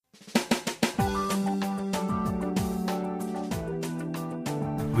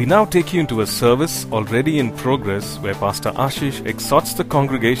We now take you into a service already in progress where Pastor Ashish exhorts the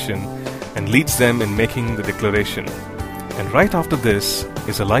congregation and leads them in making the declaration. And right after this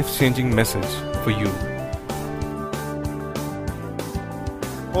is a life-changing message for you.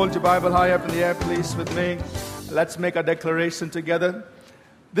 Hold your Bible high up in the air, please, with me. Let's make a declaration together.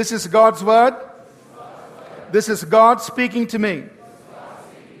 This is God's word. This is God speaking to me.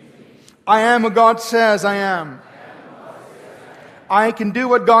 I am who God says I am. I can do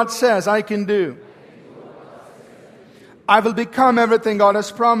what God says I can do. I will become everything God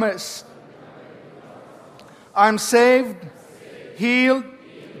has promised. I am saved, healed,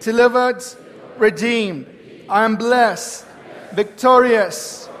 delivered, redeemed. I am blessed,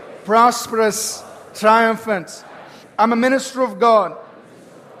 victorious, prosperous, triumphant. I'm a minister of God,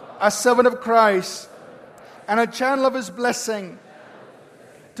 a servant of Christ, and a channel of His blessing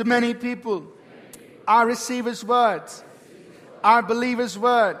to many people. I receive His words. I believe His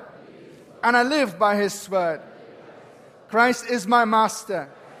word, and I live by His word. Christ is my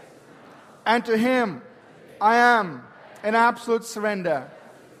master, and to Him I am in absolute surrender.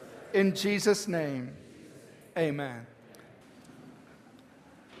 In Jesus' name, amen.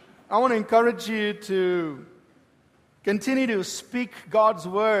 I want to encourage you to continue to speak God's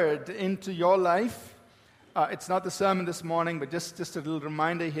word into your life. It's not the sermon this morning, but just a little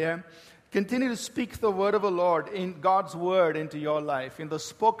reminder here. Continue to speak the word of the Lord, in God's word, into your life. In the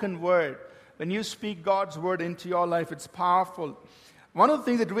spoken word, when you speak God's word into your life, it's powerful. One of the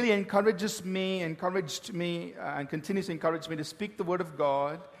things that really encouraged me, and continues to encourage me to speak the word of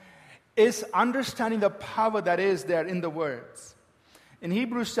God is understanding the power that is there in the words. In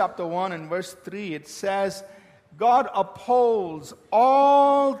Hebrews chapter 1 and verse 3, it says, God upholds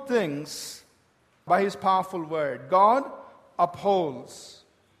all things by His powerful word. God upholds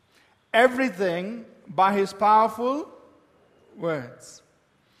everything by His powerful words.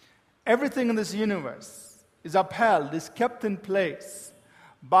 Everything in this universe is upheld, is kept in place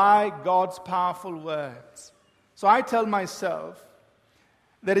by God's powerful words. So I tell myself,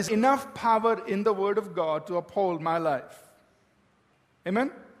 there is enough power in the Word of God to uphold my life.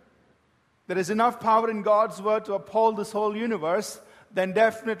 Amen? There is enough power in God's Word to uphold this whole universe. Then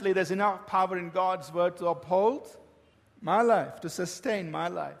definitely there's enough power in God's Word to uphold my life, to sustain my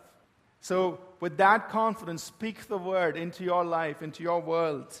life. So with that confidence, speak the word into your life, into your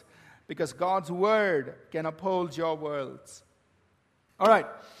world, because God's word can uphold your worlds. All right.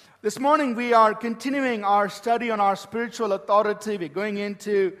 This morning we are continuing our study on our spiritual authority. We're going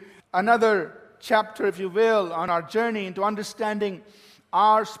into another chapter, if you will, on our journey into understanding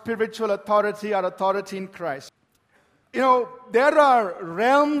our spiritual authority, our authority in Christ. You know, there are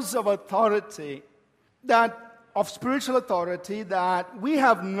realms of authority of spiritual authority that we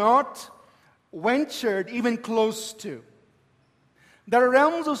have not ventured even close to. There are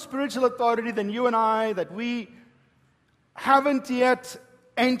realms of spiritual authority than you and I that we haven't yet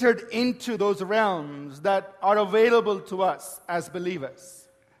entered into, those realms that are available to us as believers.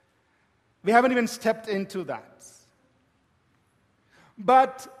 We haven't even stepped into that.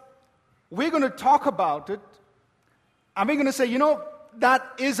 But we're going to talk about it, and we're going to say, that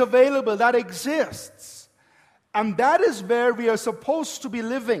is available, that exists. And that is where we are supposed to be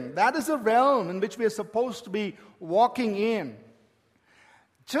living. That is the realm in which we are supposed to be walking in.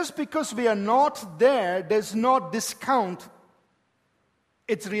 Just because we are not there does not discount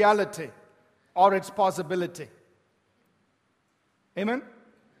its reality or its possibility. Amen?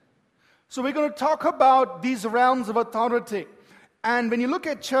 So we're going to talk about these realms of authority. And when you look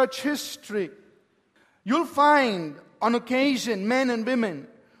at church history, you'll find on occasion men and women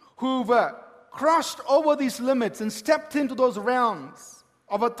who've crossed over these limits and stepped into those realms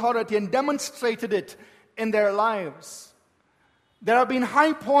of authority and demonstrated it in their lives. There have been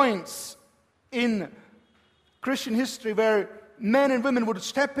high points in Christian history where men and women would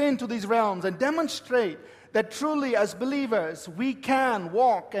step into these realms and demonstrate that truly as believers we can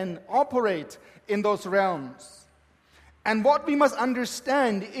walk and operate in those realms. And what we must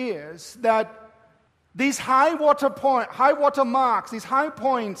understand is that these high water marks, these high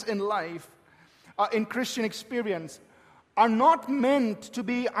points in life, in Christian experience, are not meant to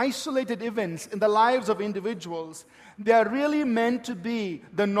be isolated events in the lives of individuals. They are really meant to be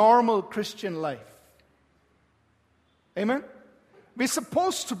the normal Christian life. Amen? We're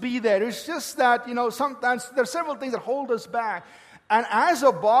supposed to be there. It's just that, sometimes there are several things that hold us back. And as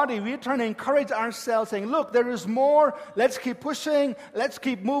a body, we're trying to encourage ourselves, saying, look, there is more. Let's keep pushing. Let's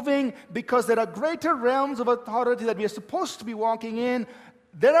keep moving, because there are greater realms of authority that we are supposed to be walking in.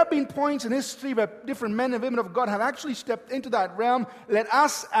 there have been points in history where different men and women of God have actually stepped into that realm. Let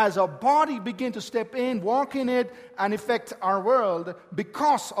us as a body begin to step in, walk in it, and affect our world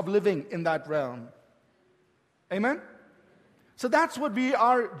because of living in that realm. Amen? So that's what we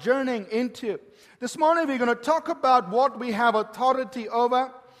are journeying into. This morning we're going to talk about what we have authority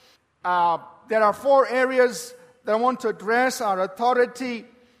over. There are 4 areas that I want to address. Our authority.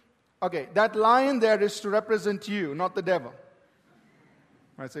 Okay, that lion there is to represent you, not the devil.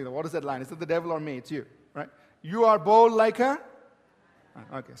 Right, so what is that line? Is it the devil or me? It's you, right? You are bold like a...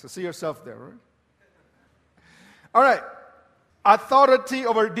 Okay, so see yourself there, right? All right. Authority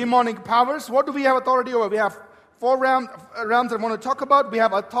over demonic powers. What do we have authority over? We have 4 realms that I want to talk about. We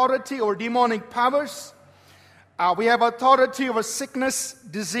have authority over demonic powers. We have authority over sickness,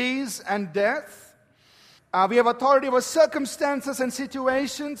 disease, and death. We have authority over circumstances and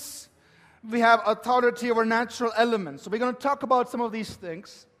situations. We have authority over natural elements. So we're going to talk about some of these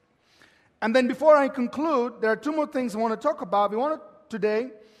things. And then before I conclude, there are 2 more things I want to talk about. We want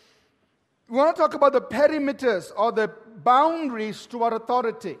to talk about the perimeters or the boundaries to our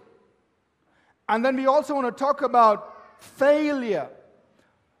authority. And then we also want to talk about failure.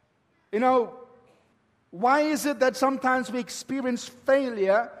 Why is it that sometimes we experience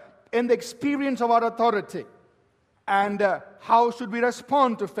failure in the experience of our authority? And how should we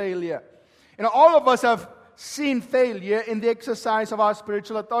respond to failure? All of us have seen failure in the exercise of our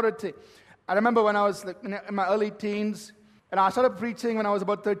spiritual authority. I remember when I was in my early teens, and I started preaching when I was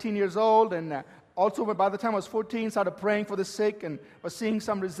about 13 years old, and also by the time I was 14, started praying for the sick and was seeing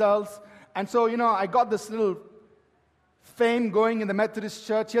some results. And so, I got this little fame going in the Methodist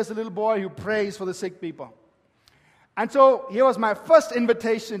church. Here's a little boy who prays for the sick people. And so here was my first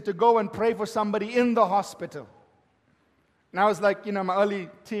invitation to go and pray for somebody in the hospital. And I was like, my early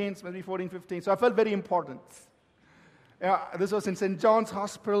teens, maybe 14, 15. So I felt very important. This was in St. John's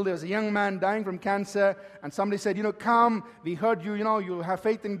Hospital. There was a young man dying from cancer. And somebody said, come. We heard you, you have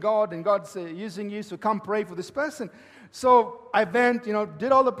faith in God. And God's using you. So come pray for this person. So I went,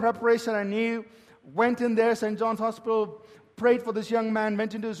 did all the preparation I knew. Went in there, St. John's Hospital. Prayed for this young man.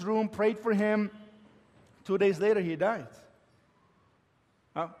 Went into his room. Prayed for him. 2 days later, he died.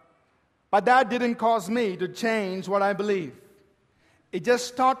 But that didn't cause me to change what I believe. It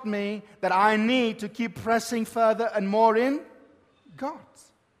just taught me that I need to keep pressing further and more in God.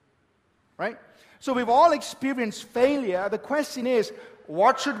 Right? So we've all experienced failure. The question is,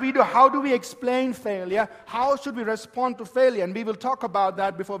 what should we do? How do we explain failure? How should we respond to failure? And we will talk about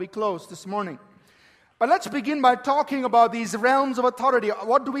that before we close this morning. But let's begin by talking about these realms of authority.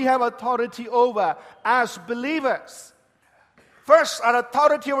 What do we have authority over as believers? First, our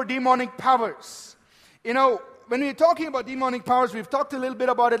authority over demonic powers. When we're talking about demonic powers, we've talked a little bit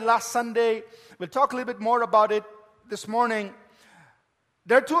about it last Sunday. We'll talk a little bit more about it this morning.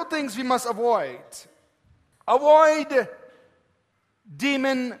 There are 2 things we must avoid. Avoid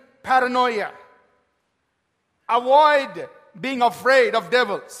demon paranoia. Avoid being afraid of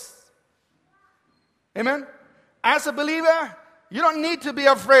devils. Amen? As a believer, you don't need to be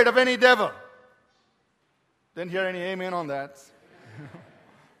afraid of any devil. Didn't hear any amen on that.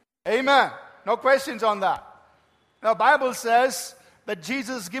 Amen. No questions on that. The Bible says that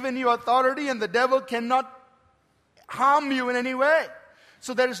Jesus has given you authority and the devil cannot harm you in any way.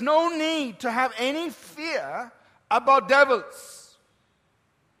 So there is no need to have any fear about devils.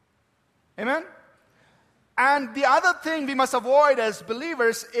 Amen? And the other thing we must avoid as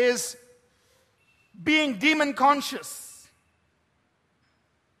believers is being demon conscious.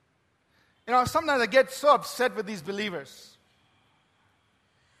 Sometimes I get so upset with these believers.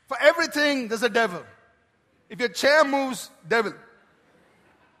 For everything, there's a devil. If your chair moves, devil.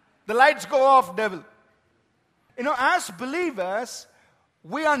 The lights go off, devil. As believers,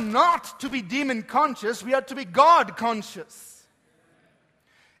 we are not to be demon conscious, we are to be God conscious.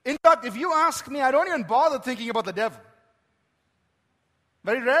 In fact, if you ask me, I don't even bother thinking about the devil.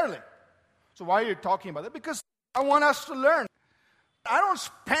 Very rarely. So why are you talking about it? Because I want us to learn. I don't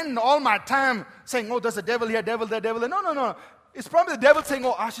spend all my time saying, there's a devil here, devil there, devil there. No. It's probably the devil saying,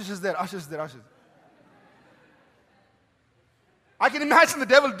 Ashish is there, Ashish is there, Ashish is there. I can imagine the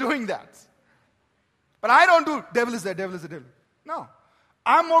devil doing that. But I don't do, devil is there, devil is the devil. No.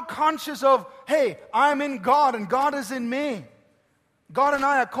 I'm more conscious of, hey, I'm in God and God is in me. God and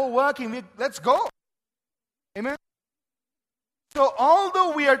I are co-working. Let's go. Amen? So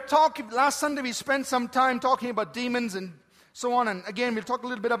although we are talking, last Sunday we spent some time talking about demons and so on. And again, we'll talk a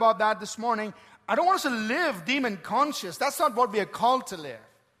little bit about that this morning. I don't want us to live demon conscious. That's not what we are called to live.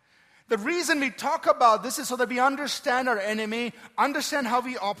 The reason we talk about this is so that we understand our enemy, understand how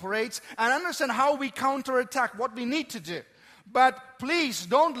he operates, and understand how we counterattack, what we need to do. But please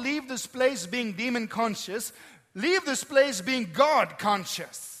don't leave this place being demon conscious. Leave this place being God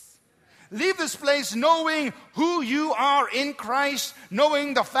conscious. Leave this place knowing who you are in Christ,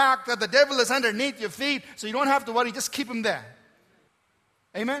 knowing the fact that the devil is underneath your feet, so you don't have to worry, just keep him there.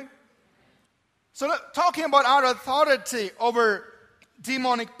 Amen? So talking about our authority over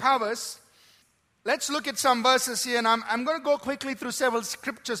demonic powers, let's look at some verses here, and I'm going to go quickly through several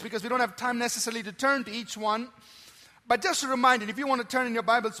scriptures because we don't have time necessarily to turn to each one. But just a reminder, if you want to turn in your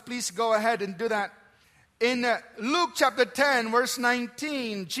Bibles, please go ahead and do that. In Luke chapter 10, verse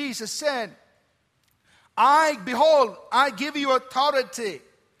 19, Jesus said, Behold, I give you authority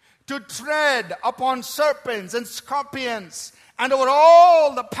to tread upon serpents and scorpions and over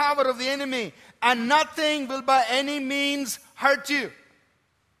all the power of the enemy, and nothing will by any means hurt you.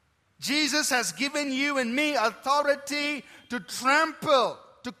 Jesus has given you and me authority to trample,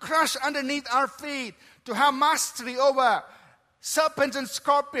 to crush underneath our feet, to have mastery over serpents and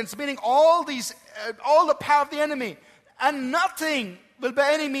scorpions, meaning all the power of the enemy. And nothing will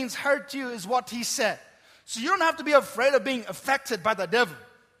by any means hurt you, is what he said. So you don't have to be afraid of being affected by the devil.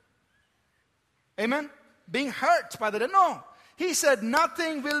 Amen? Being hurt by the devil. No. He said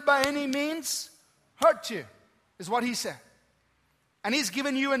nothing will by any means hurt you, is what he said. And he's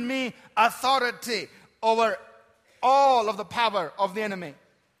given you and me authority over all of the power of the enemy.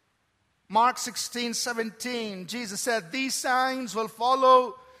 Mark 16:17, Jesus said, These signs will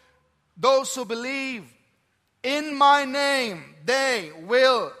follow those who believe. In my name, they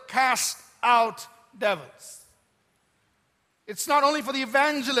will cast out devils. It's not only for the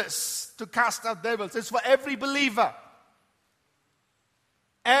evangelists to cast out devils, it's for every believer.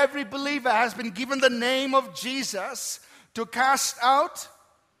 Every believer has been given the name of Jesus to cast out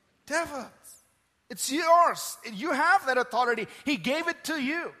devils. It's yours. You have that authority. He gave it to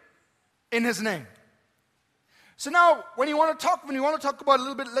you in his name. So now, when you want to talk about a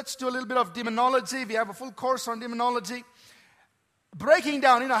little bit, let's do a little bit of demonology. We have a full course on demonology. Breaking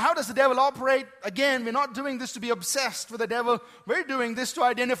down, how does the devil operate? Again, we're not doing this to be obsessed with the devil. We're doing this to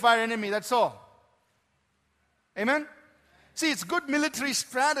identify our enemy, that's all. Amen? See, it's good military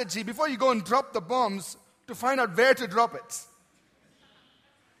strategy before you go and drop the bombs to find out where to drop it.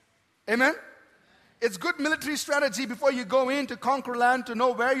 Amen? It's good military strategy before you go in to conquer land to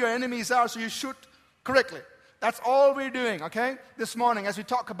know where your enemies are so you shoot correctly. That's all we're doing, okay? This morning as we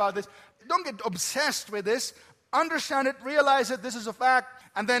talk about this. Don't get obsessed with this. Understand it, realize that this is a fact,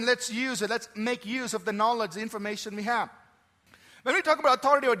 and then let's use it. Let's make use of the knowledge, the information we have. When we talk about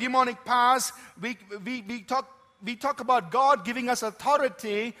authority or demonic powers, we talk about God giving us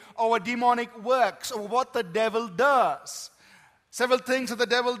authority over demonic works, over what the devil does. Several things that the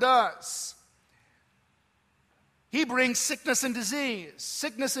devil does. He brings sickness and disease.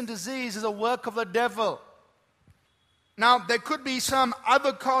 Sickness and disease is a work of the devil. Now, there could be some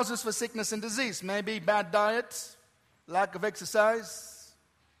other causes for sickness and disease. Maybe bad diet, lack of exercise,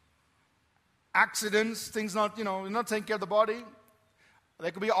 accidents, things not taking care of the body.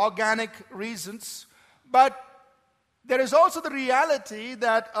 There could be organic reasons. But there is also the reality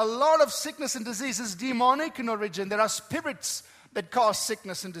that a lot of sickness and disease is demonic in origin. There are spirits that cause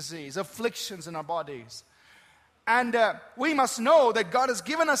sickness and disease, afflictions in our bodies. And we must know that God has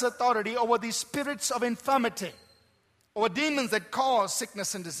given us authority over these spirits of infirmity, over demons that cause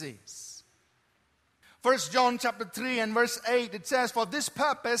sickness and disease. 1 John chapter 3 and verse 8, it says, For this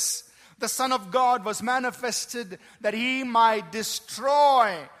purpose the Son of God was manifested, that he might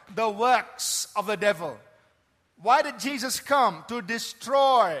destroy the works of the devil. Why did Jesus come? To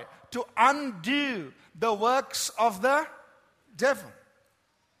destroy, to undo the works of the devil.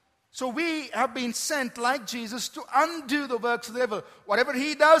 So we have been sent, like Jesus, to undo the works of the devil. Whatever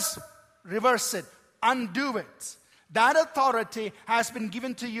he does, reverse it, undo it. That authority has been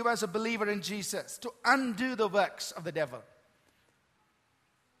given to you as a believer in Jesus, to undo the works of the devil.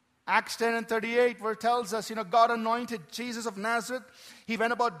 Acts 10 and 38 where it tells us, God anointed Jesus of Nazareth. He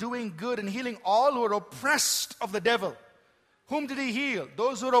went about doing good and healing all who were oppressed of the devil. Whom did he heal?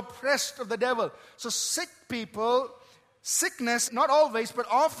 Those who were oppressed of the devil. So sick people, sickness, not always, but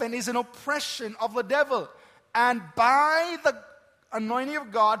often is an oppression of the devil. And by the anointing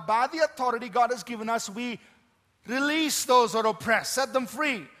of God, by the authority God has given us, we release those who are oppressed, set them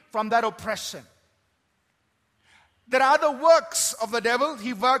free from that oppression. There are the works of the devil.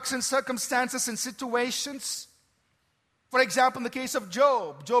 He works in circumstances and situations. For example, in the case of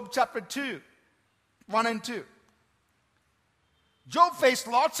Job, Job chapter 2, 1 and 2. Job faced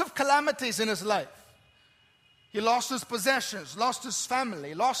lots of calamities in his life. He lost his possessions, lost his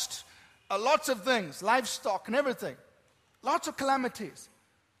family, lost lots of things, livestock and everything. Lots of calamities.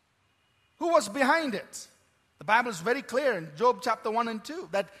 Who was behind it? The Bible is very clear in Job chapter 1 and 2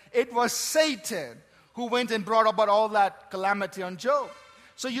 that it was Satan who went and brought about all that calamity on Job.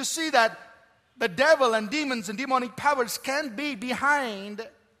 So you see that the devil and demons and demonic powers can be behind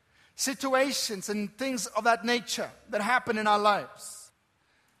situations and things of that nature that happen in our lives.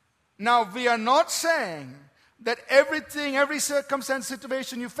 Now, we are not saying that everything, every circumstance,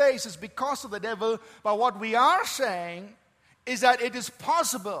 situation you face is because of the devil, but what we are saying is that it is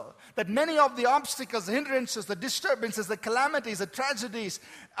possible that many of the obstacles, the hindrances, the disturbances, the calamities, the tragedies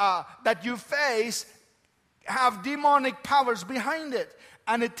that you face have demonic powers behind it.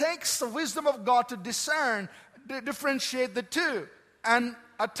 And it takes the wisdom of God to discern, differentiate the two, and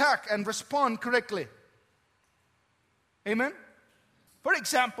attack and respond correctly. Amen? For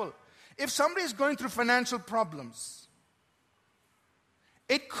example, if somebody is going through financial problems,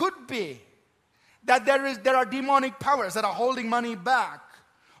 it could be that there are demonic powers that are holding money back,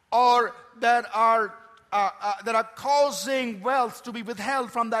 or that are causing wealth to be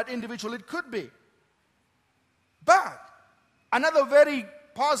withheld from that individual. It could be. But another very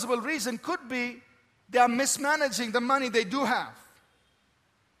possible reason could be they are mismanaging the money they do have.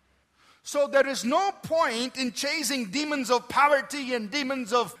 So there is no point in chasing demons of poverty and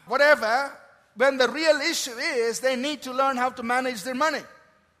demons of whatever when the real issue is they need to learn how to manage their money.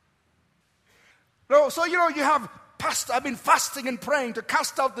 So, you have, I've been fasting and praying to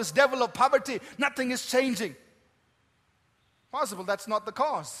cast out this devil of poverty. Nothing is changing. Possible that's not the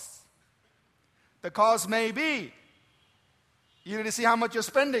cause. The cause may be you need to see how much you're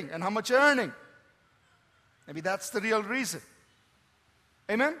spending and how much you're earning. Maybe that's the real reason.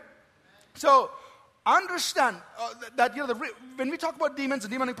 Amen? So, understand that when we talk about demons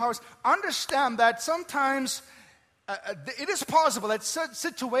and demonic powers, understand that sometimes it is possible that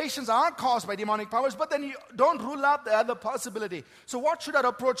situations are caused by demonic powers, but then you don't rule out the other possibility. So what should our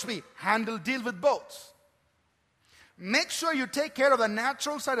approach be? Deal with both. Make sure you take care of the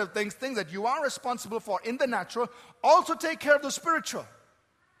natural side of things that you are responsible for in the natural. Also take care of the spiritual.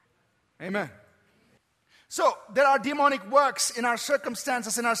 Amen. So there are demonic works in our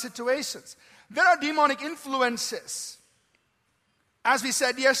circumstances, in our situations. There are demonic influences. As we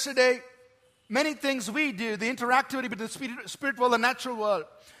said yesterday, many things we do, the interactivity between the spirit world and the natural world,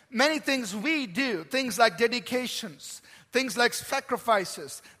 many things we do, things like dedications, things like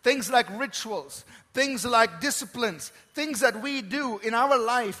sacrifices, things like rituals, things like disciplines, things that we do in our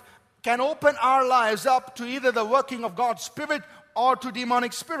life can open our lives up to either the working of God's Spirit or to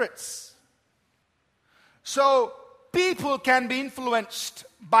demonic spirits. So people can be influenced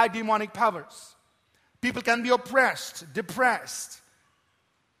by demonic powers. People can be oppressed, depressed,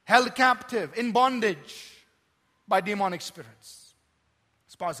 held captive, in bondage by demonic spirits.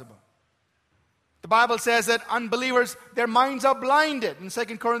 It's possible. The Bible says that unbelievers, their minds are blinded. In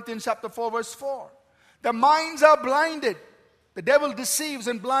 2 Corinthians chapter 4, verse 4. Their minds are blinded. The devil deceives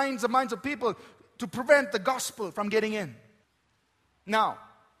and blinds the minds of people to prevent the gospel from getting in. Now,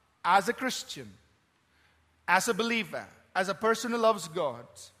 as a Christian, as a believer, as a person who loves God,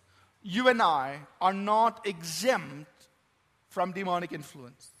 you and I are not exempt from demonic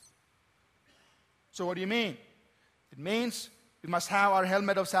influence. So what do you mean? It means we must have our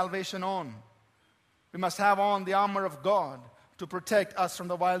helmet of salvation on. We must have on the armor of God to protect us from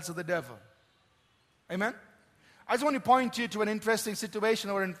the wiles of the devil. Amen? I just want to point you to an interesting situation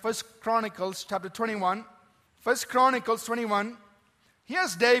over in 1 Chronicles chapter 21. 1 Chronicles 21.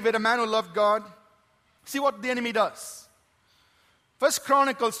 Here's David, a man who loved God. See what the enemy does. 1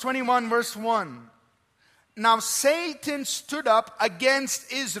 Chronicles 21 verse 1. Now Satan stood up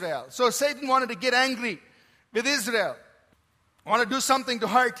against Israel. So Satan wanted to get angry with Israel. Wanted to do something to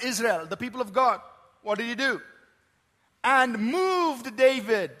hurt Israel, the people of God. What did he do? And moved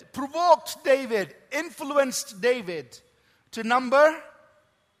David, provoked David, influenced David to number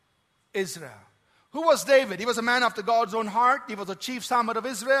Israel. Who was David? He was a man after God's own heart. He was a chief Psalmist of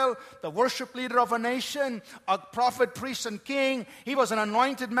Israel, the worship leader of a nation, a prophet, priest, and king. He was an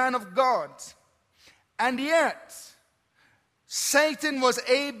anointed man of God. And yet, Satan was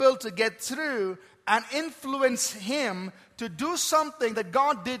able to get through and influence him to do something that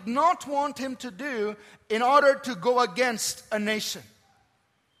God did not want him to do in order to go against a nation.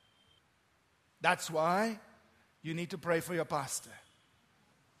 That's why you need to pray for your pastor.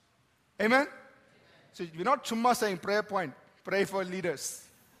 Amen? So we're not chumma saying prayer point, pray for leaders.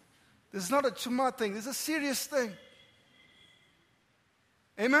 This is not a chumma thing. This is a serious thing.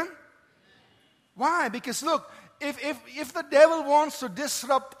 Amen? Why? Because look, if the devil wants to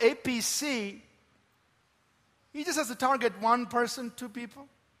disrupt APC, he just has to target one person, two people.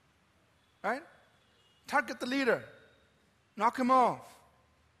 Right? Target the leader. Knock him off.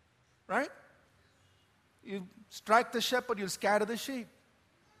 Right? You strike the shepherd, you'll scatter the sheep.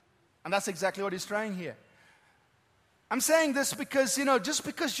 And that's exactly what he's trying here. I'm saying this because, just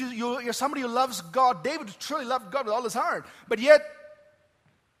because you're somebody who loves God, David truly loved God with all his heart, but yet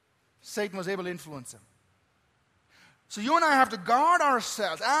Satan was able to influence him. So you and I have to guard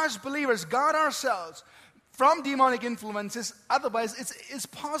ourselves, as believers, guard ourselves from demonic influences. Otherwise, it's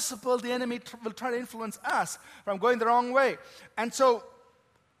possible the enemy will try to influence us from going the wrong way. And so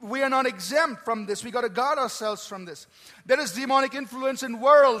we are not exempt from this. We got to guard ourselves from this. There is demonic influence in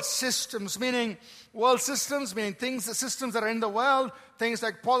world systems, meaning things, the systems that are in the world, things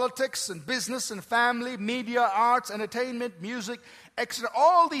like politics and business and family, media, arts, entertainment, music, etc.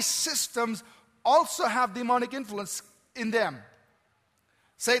 All these systems also have demonic influence in them.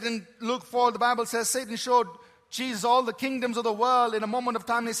 Satan, Luke 4, the Bible says, Satan showed Jesus all the kingdoms of the world in a moment of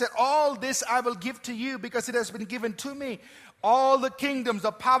time. And he said, all this I will give to you because it has been given to me. All the kingdoms,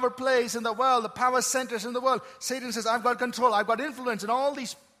 the power plays in the world, the power centers in the world. Satan says, I've got control, I've got influence in all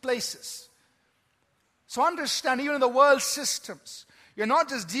these places. So understand, even in the world systems, you're not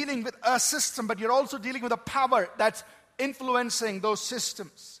just dealing with a system, but you're also dealing with a power that's influencing those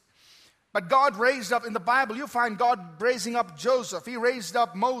systems. But God raised up, in the Bible, you find God raising up Joseph. He raised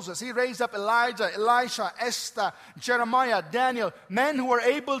up Moses. He raised up Elijah, Elisha, Esther, Jeremiah, Daniel. Men who were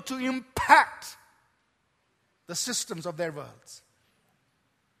able to impact the systems of their worlds.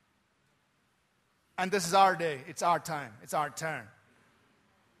 And this is our day. It's our time. It's our turn.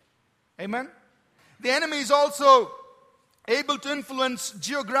 Amen? The enemy is also able to influence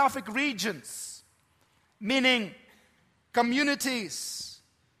geographic regions, meaning communities,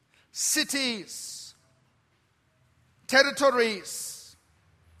 cities, territories.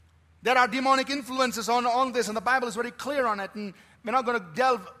 There are demonic influences on this, and the Bible is very clear on it, and we're not going to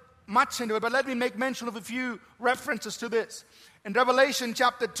delve much into it, but let me make mention of a few references to this. In Revelation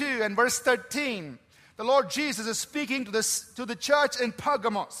chapter 2 and verse 13, the Lord Jesus is speaking to the church in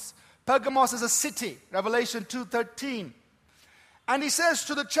Pergamos. Pergamos is a city, Revelation 2:13. And he says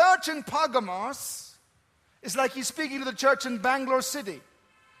to the church in Pergamos, it's like he's speaking to the church in Bangalore City.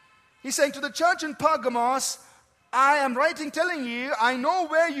 He's saying to the church in Pergamos, I am telling you, I know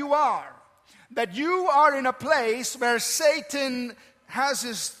where you are. That you are in a place where Satan has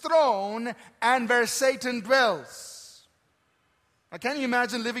his throne and where Satan dwells. Now, can you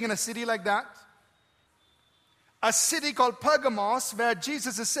imagine living in a city like that? A city called Pergamos, where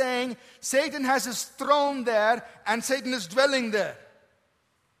Jesus is saying Satan has his throne there and Satan is dwelling there.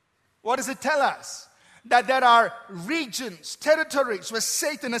 What does it tell us? That there are regions, territories where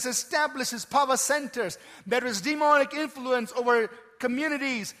Satan has established his power centers. There is demonic influence over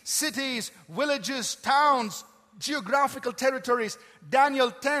communities, cities, villages, towns, geographical territories. Daniel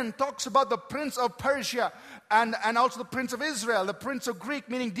 10 talks about the prince of Persia and also the prince of Israel, the prince of Greek,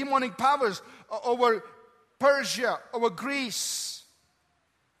 meaning demonic powers over Persia, over Greece.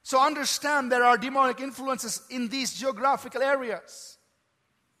 So understand there are demonic influences in these geographical areas.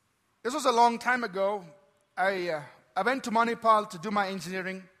 This was a long time ago. I went to Manipal to do my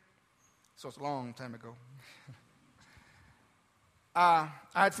engineering. This was a long time ago. I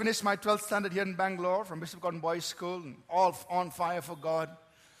had finished my 12th standard here in Bangalore from Bishop Gordon Boys School, and all on fire for God.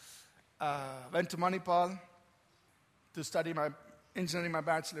 Went to Manipal to study my engineering, my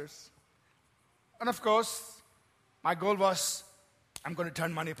bachelor's. And of course, my goal was, I'm going to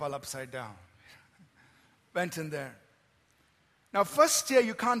turn Manipal upside down. Went in there. Now, first year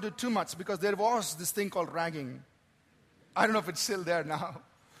you can't do too much because there was this thing called ragging. I don't know if it's still there now.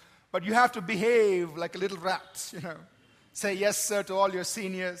 But you have to behave like a little rat, Say yes, sir, to all your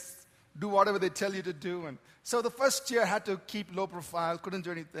seniors. Do whatever they tell you to do. And so the first year I had to keep low profile, couldn't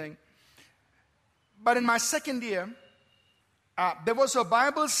do anything. But in my second year, there was a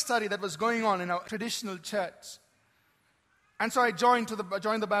Bible study that was going on in our traditional church. And so I joined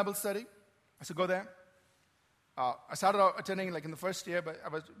the Bible study. I said, go there. I started attending like in the first year, but I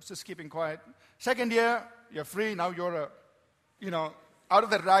was just keeping quiet. Second year, you're free. Now you're, out of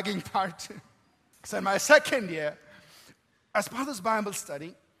the ragging part. So in my second year, as part of this Bible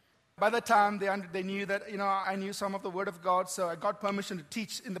study, by the time they knew that, I knew some of the Word of God, so I got permission to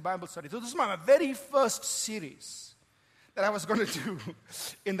teach in the Bible study. So this is my very first series that I was going to do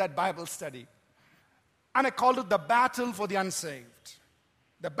in that Bible study. And I called it The Battle for the Unsaved.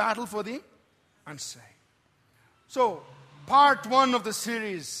 The Battle for the Unsaved. So, part one of the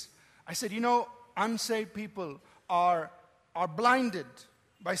series, I said, unsaved people are blinded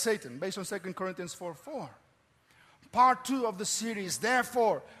by Satan, based on 2 Corinthians 4:4. Part two of the series,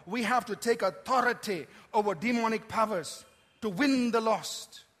 therefore, we have to take authority over demonic powers to win the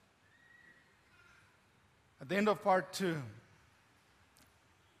lost. At the end of part two,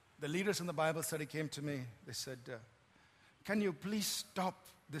 the leaders in the Bible study came to me. They said, can you please stop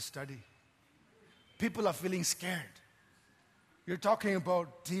this study? People are feeling scared. You're talking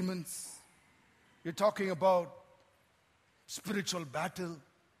about demons. You're talking about spiritual battle.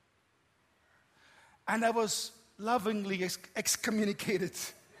 And I was lovingly excommunicated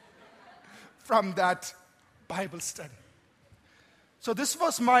from that Bible study. So this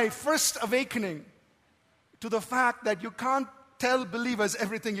was my first awakening to the fact that you can't tell believers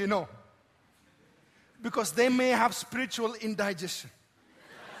everything you know, because they may have spiritual indigestion.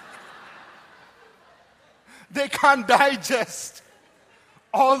 They can't digest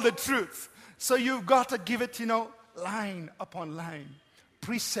all the truth. So you've got to give it, line upon line,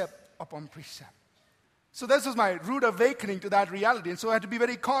 precept upon precept. So this was my rude awakening to that reality. And so I had to be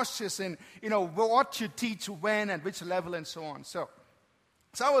very cautious in, what you teach, when, and which level, and so on. So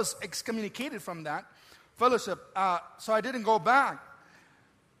I was excommunicated from that fellowship. So I didn't go back.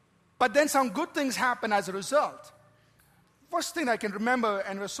 But then some good things happened as a result. First thing I can remember,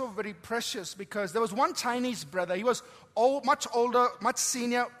 and it was so very precious, because there was one Chinese brother. He was much older, much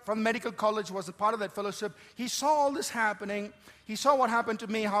senior, from medical college, was a part of that fellowship. He saw all this happening. He saw what happened to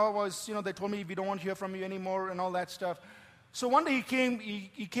me, how I was, they told me, we don't want to hear from you anymore, and all that stuff. So one day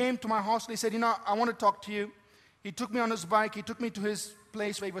he came to my hostel. He said, I want to talk to you. He took me on his bike. He took me to his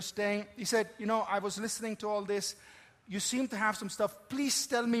place where he was staying. He said, I was listening to all this. You seem to have some stuff. Please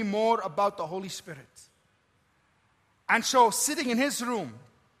tell me more about the Holy Spirit. And so, sitting in his room,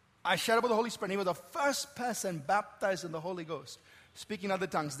 I shared about the Holy Spirit. He was the first person baptized in the Holy Ghost, speaking other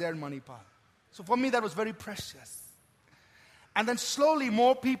tongues there in Manipal. So for me, that was very precious. And then slowly,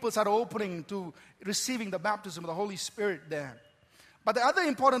 more people started opening to receiving the baptism of the Holy Spirit there. But the other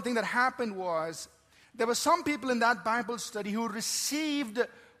important thing that happened was, there were some people in that Bible study who received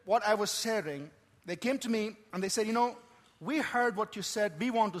what I was sharing. They came to me and they said, we heard what you said. We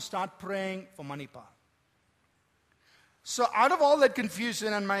want to start praying for Manipal. So out of all that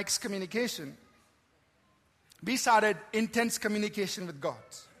confusion and my excommunication, we started intense communication with God.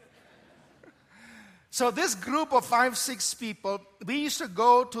 So this group of 5-6 people, we used to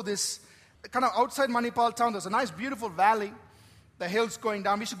go to this kind of outside Manipal town. There's a nice, beautiful valley, the hills going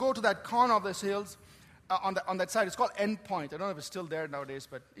down. We used to go to that corner of those hills on that side. It's called Endpoint. I don't know if it's still there nowadays,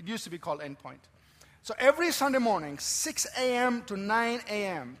 but it used to be called Endpoint. So every Sunday morning, 6 a.m. to 9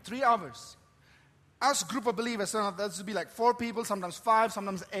 a.m., 3 hours, us group of believers, there would be like 4 people, sometimes 5,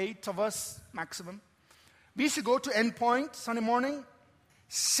 sometimes 8 of us maximum. We used to go to Endpoint Sunday morning,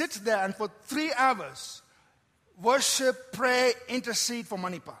 sit there, and for 3 hours, worship, pray, intercede for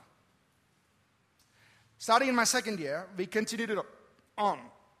Manipal. Starting in my second year, we continued it on.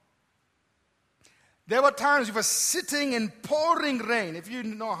 There were times we were sitting in pouring rain. If you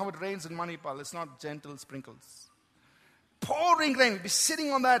know how it rains in Manipal, it's not gentle sprinkles. Pouring rain. We'd be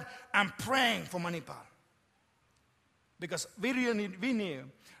sitting on that and praying for Manipal. Because we knew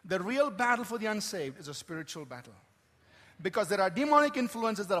the real battle for the unsaved is a spiritual battle. Because there are demonic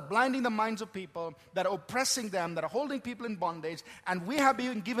influences that are blinding the minds of people, that are oppressing them, that are holding people in bondage, and we have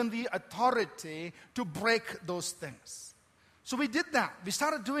been given the authority to break those things. So we did that. We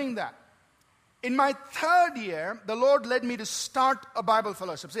started doing that. In my third year, the Lord led me to start a Bible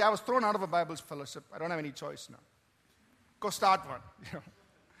fellowship. See, I was thrown out of a Bible fellowship. I don't have any choice now. Go start one.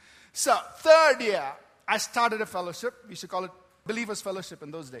 So, third year, I started a fellowship. We used to call it Believers Fellowship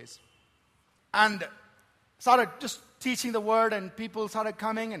in those days. And started just teaching the word, and people started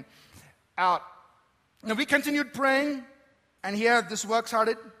coming. And we continued praying, and here this work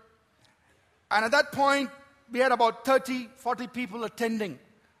started. And at that point, we had about 30, 40 people attending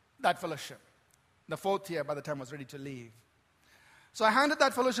that fellowship. The fourth year, by the time I was ready to leave. So I handed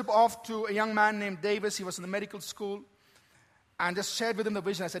that fellowship off to a young man named Davis. He was in the medical school. And just shared with him the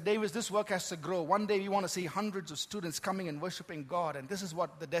vision. I said, Davis, this work has to grow. One day we want to see hundreds of students coming and worshiping God. And this is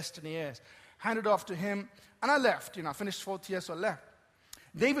what the destiny is. Handed off to him. And I left. I finished fourth year, so I left.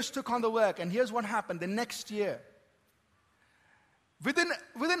 Davis took on the work. And here's what happened the next year. Within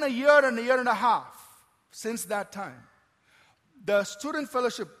a year and a half since that time, the student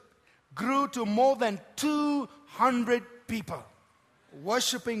fellowship grew to more than 200 people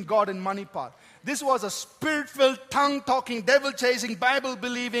worshiping God in Manipal. This was a spirit-filled, tongue-talking, devil-chasing,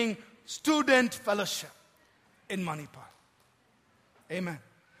 Bible-believing student fellowship in Manipal. Amen.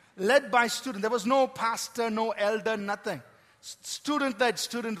 Led by students. There was no pastor, no elder, nothing. Student-led,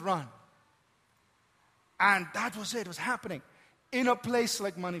 student-run. And that was it. It was happening. In a place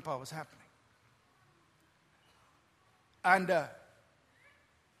like Manipal, it was happening. And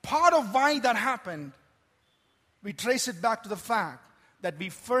part of why that happened, we trace it back to the fact that we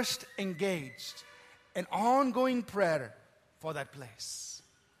first engaged in ongoing prayer for that place.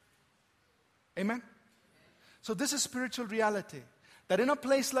 Amen? So this is spiritual reality. That in a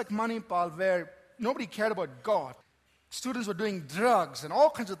place like Manipal, where nobody cared about God, students were doing drugs and all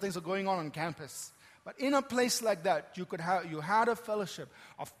kinds of things were going on campus. But in a place like that, you had a fellowship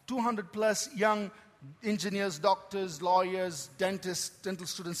of 200 plus young engineers, doctors, lawyers, dentists, dental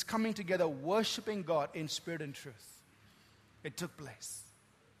students coming together, worshiping God in spirit and truth. It took place.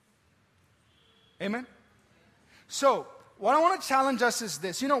 Amen? So, what I want to challenge us is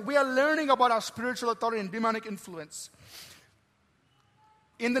this. We are learning about our spiritual authority and demonic influence.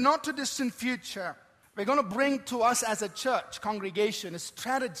 In the not too distant future, we're going to bring to us as a church congregation a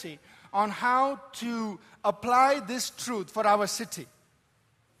strategy on how to apply this truth for our city.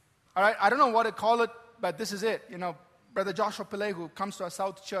 All right, I don't know what to call it, but this is it. Brother Joshua Pillay, who comes to our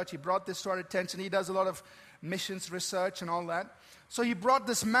South Church, he brought this to our attention. He does a lot of missions research and all that. So he brought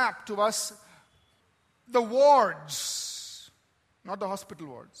this map to us, the wards, not the hospital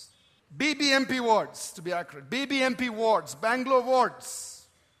wards. BBMP wards, to be accurate. BBMP wards, Bangalore wards.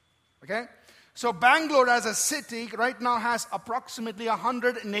 Okay? So Bangalore as a city right now has approximately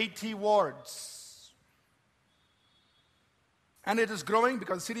 180 wards. And it is growing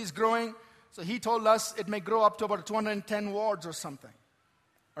because the city is growing. So he told us it may grow up to about 210 wards or something.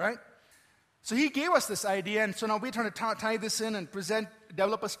 All right? So he gave us this idea, and so now we're trying to tie this in and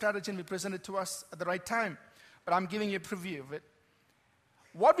develop a strategy, and we present it to us at the right time. But I'm giving you a preview of it.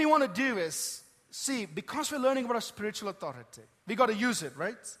 What we want to do is, because we're learning about our spiritual authority, we got to use it,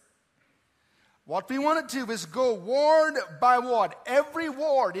 right? What we want to do is go ward by ward. Every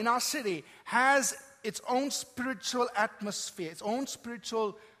ward in our city has its own spiritual atmosphere, its own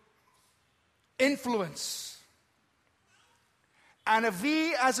spiritual influence. And if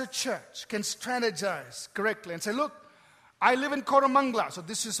we as a church can strategize correctly and say, look, I live in Koramangala, so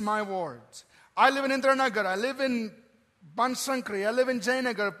this is my ward. I live in Indranagar, I live in Bansankri, I live in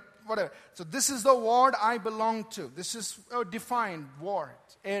Jayanagar, whatever. So this is the ward I belong to. This is a defined ward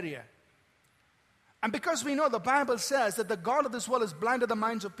area. And because we know the Bible says that the God of this world has blinded the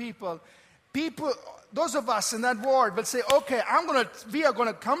minds of people, those of us in that ward will say, okay, we are going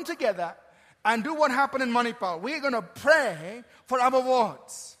to come together and do what happened in Manipal. We are going to pray for our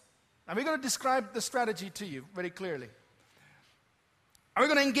wards. And we're going to describe the strategy to you very clearly. And we're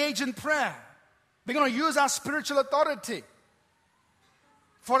going to engage in prayer. We're going to use our spiritual authority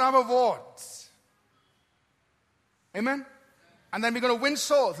for our wards. Amen? And then we're going to win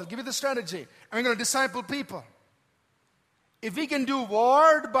souls. I'll give you the strategy. And we're going to disciple people. If we can do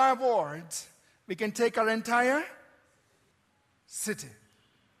ward by ward, we can take our entire city.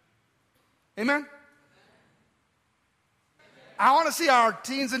 Amen? I want to see our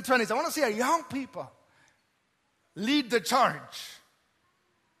teens and 20s. I want to see our young people lead the charge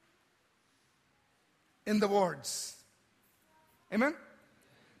in the wards. Amen?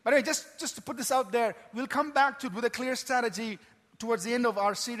 But anyway, just to put this out there, we'll come back to it with a clear strategy towards the end of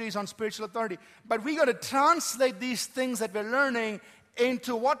our series on spiritual authority. But we got to translate these things that we're learning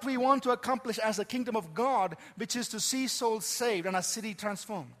into what we want to accomplish as a kingdom of God, which is to see souls saved and our city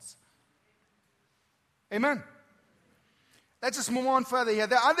transformed. Amen. Let's just move on further here.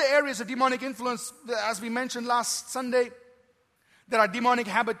 There are other areas of demonic influence, as we mentioned last Sunday. There are demonic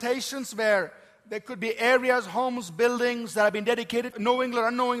habitations where there could be areas, homes, buildings that have been dedicated knowingly or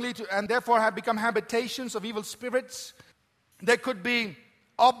unknowingly to, and therefore have become habitations of evil spirits. There could be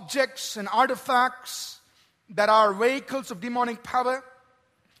objects and artifacts that are vehicles of demonic power.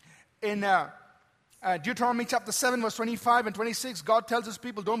 In Deuteronomy chapter 7, verse 25 and 26, God tells his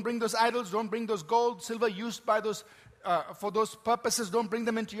people, don't bring those idols, don't bring those gold, silver used by those for those purposes, don't bring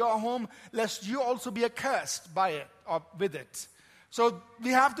them into your home, lest you also be accursed by it or with it. So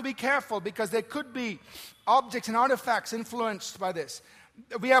we have to be careful because there could be objects and artifacts influenced by this.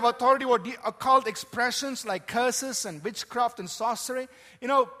 We have authority over occult expressions like curses and witchcraft and sorcery.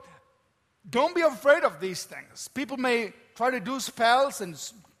 Don't be afraid of these things. People may try to do spells and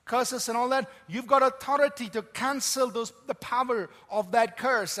curses and all that. You've got authority to cancel the power of that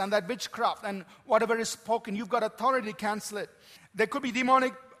curse and that witchcraft and whatever is spoken. You've got authority to cancel it. There could be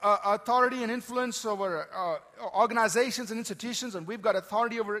demonic authority and influence over organizations and institutions, and we've got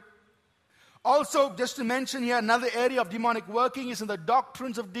authority over it. Also, just to mention here, another area of demonic working is in the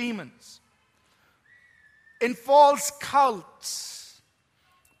doctrines of demons. In false cults.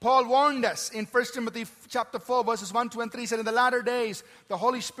 Paul warned us in 1 Timothy chapter 4, verses 1, 2, and 3. He said, in the latter days, the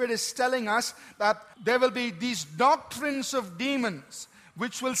Holy Spirit is telling us that there will be these doctrines of demons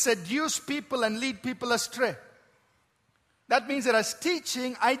which will seduce people and lead people astray. That means there are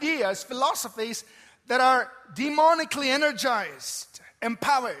teaching, ideas, philosophies that are demonically energized,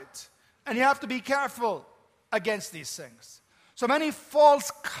 empowered. And you have to be careful against these things. So many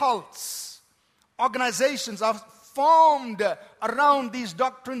false cults organizations are formed around these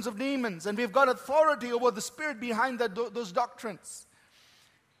doctrines of demons, and we've got authority over the spirit behind those doctrines.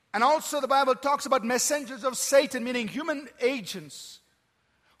 And also the Bible talks about messengers of Satan, meaning human agents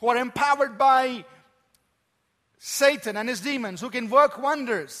who are empowered by Satan and his demons, who can work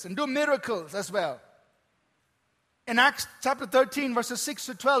wonders and do miracles as well. In Acts chapter 13, verses 6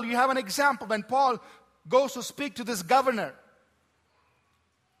 to 12, you have an example when Paul goes to speak to this governor.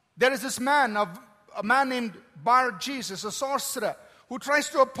 There is this man, a man named Bar-Jesus, a sorcerer, who tries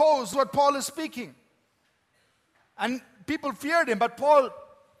to oppose what Paul is speaking. And people feared him, but Paul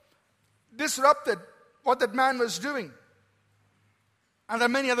disrupted what that man was doing. And there are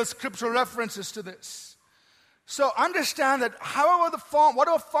many other scriptural references to this. So understand that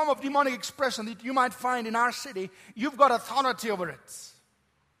whatever form of demonic expression that you might find in our city, you've got authority over it.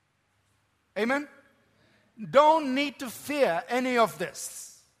 Amen? Don't need to fear any of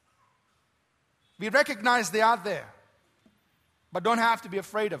this. We recognize they are there, but don't have to be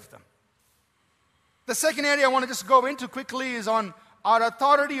afraid of them. The second area I want to just go into quickly is on our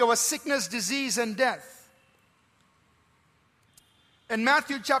authority over sickness, disease, and death. In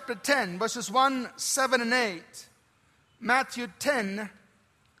Matthew chapter 10, verses 1, 7, and 8. Matthew 10,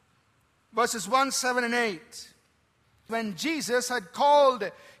 verses 1, 7, and 8. When Jesus had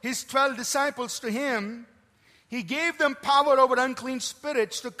called his 12 disciples to him, he gave them power over unclean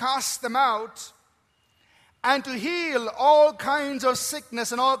spirits to cast them out and to heal all kinds of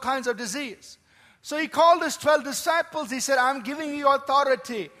sickness and all kinds of disease. So he called his 12 disciples. He said, I'm giving you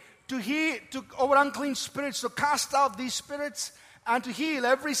authority over unclean spirits, to cast out these spirits and to heal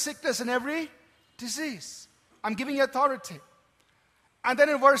every sickness and every disease. I'm giving you authority. And then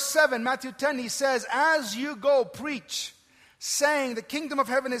in verse 7, Matthew 10, he says, as you go, preach, saying, the kingdom of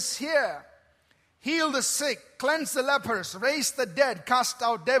heaven is here. Heal the sick, cleanse the lepers, raise the dead, cast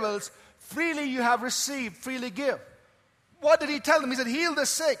out devils. Freely you have received, freely give. What did he tell them? He said, heal the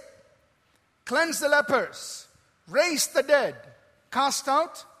sick, cleanse the lepers, raise the dead, cast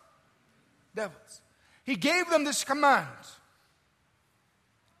out devils. He gave them this command.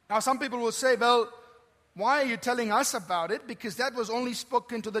 Now some people will say, well, why are you telling us about it? Because that was only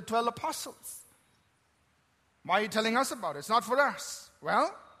spoken to the 12 apostles. Why are you telling us about it? It's not for us.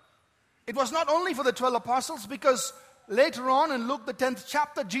 Well, it was not only for the 12 apostles, because later on in Luke the 10th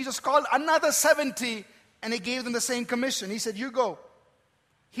chapter, Jesus called another 70 and he gave them the same commission. He said, you go,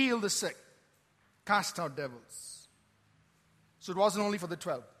 heal the sick, cast out devils. So it wasn't only for the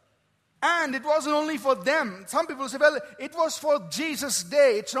 12. And it wasn't only for them. Some people say, well, it was for Jesus'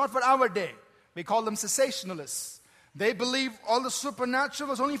 day. It's not for our day. We call them cessationalists. They believe all the supernatural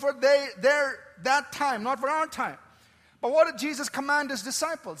was only for that time, not for our time. But what did Jesus command his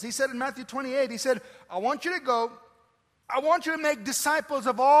disciples? He said in Matthew 28, he said, I want you to go. I want you to make disciples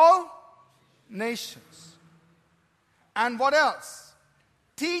of all nations. And what else?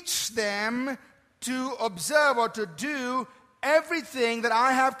 Teach them to observe or to do everything that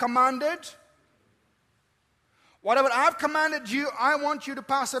I have commanded. Whatever I've commanded you, I want you to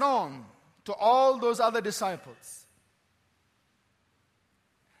pass it on to all those other disciples.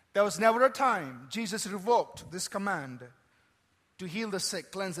 There was never a time Jesus revoked this command to heal the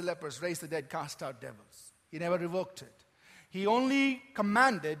sick, cleanse the lepers, raise the dead, cast out devils. He never revoked it. He only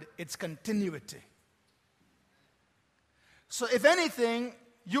commanded its continuity. So if anything,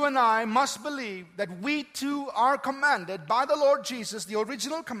 you and I must believe that we too are commanded by the Lord Jesus, the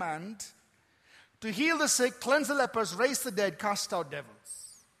original command, to heal the sick, cleanse the lepers, raise the dead, cast out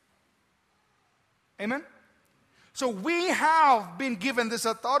devils. Amen? So we have been given this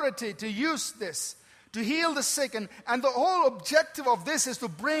authority to use this, to heal the sick. And the whole objective of this is to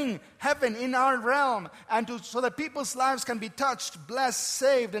bring heaven in our realm and so that people's lives can be touched, blessed,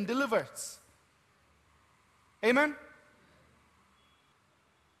 saved, and delivered. Amen?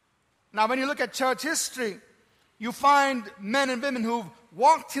 Now, when you look at church history, you find men and women who've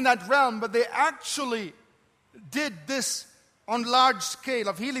walked in that realm, but they actually did this on large scale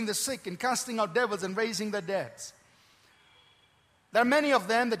of healing the sick and casting out devils and raising the dead. There are many of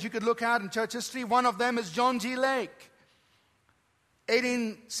them that you could look at in church history. One of them is John G. Lake,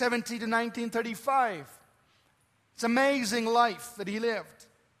 1870 to 1935. It's an amazing life that he lived.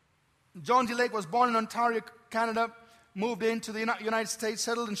 John G. Lake was born in Ontario, Canada, moved into the United States,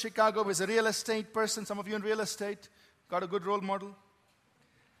 settled in Chicago, was a real estate person. Some of you in real estate, got a good role model.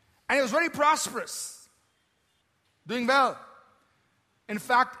 And he was very prosperous, doing well. In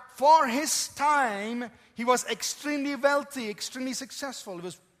fact, for his time, he was extremely wealthy, extremely successful. He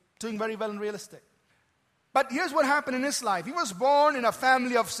was doing very well in real estate. But here's what happened in his life. He was born in a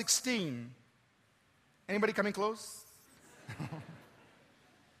family of 16. Anybody coming close?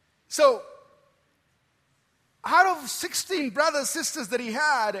 So, out of 16 brothers, sisters that he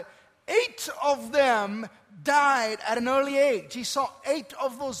had, 8 of them died at an early age. He saw 8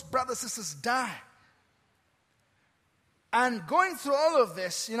 of those brothers, sisters die. And going through all of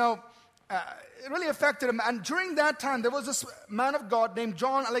this, it really affected him. And during that time, there was this man of God named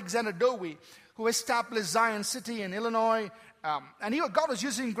John Alexander Dowie who established Zion City in Illinois. And God was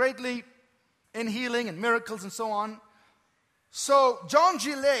using him greatly in healing and miracles and so on. So John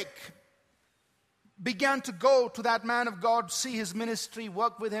G. Lake began to go to that man of God, see his ministry,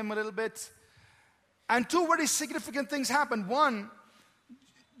 work with him a little bit. And 2 very significant things happened. One,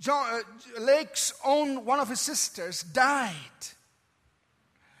 John Lake's one of his sisters died.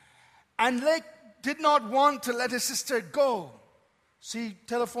 And Lake did not want to let his sister go. So he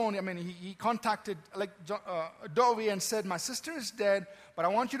telephoned, he contacted Dowie and said, my sister is dead, but I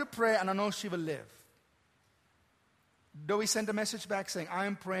want you to pray and I know she will live. Dowie sent a message back saying, I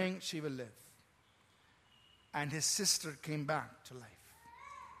am praying she will live. And his sister came back to life.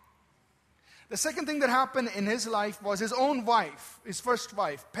 The second thing that happened in his life was his own wife, his first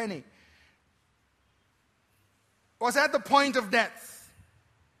wife, Penny, was at the point of death.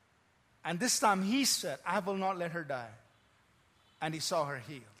 And this time he said, I will not let her die. And he saw her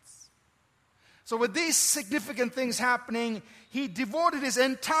healed. So with these significant things happening, he devoted his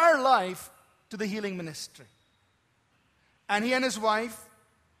entire life to the healing ministry. And he and his wife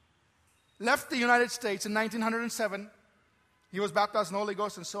left the United States in 1907. He was baptized in the Holy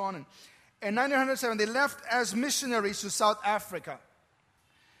Ghost and so on. And in 1907, they left as missionaries to South Africa.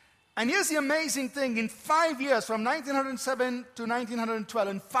 And here's the amazing thing. In 5 years, from 1907 to 1912,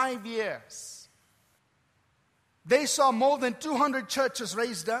 in 5 years, they saw more than 200 churches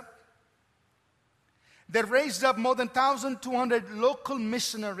raised up. They raised up more than 1,200 local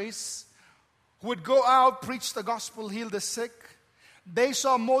missionaries who would go out, preach the gospel, heal the sick. They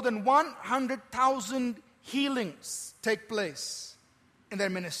saw more than 100,000 healings take place in their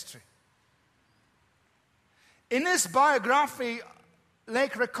ministry. In his biography,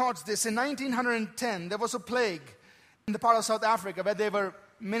 Lake records this. In 1910, there was a plague in the part of South Africa where they were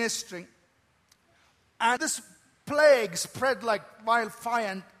ministering. And this plague spread like wildfire,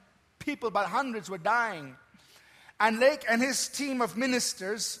 and people by hundreds were dying. And Lake and his team of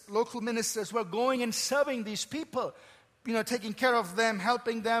ministers, local ministers, were going and serving these people, taking care of them,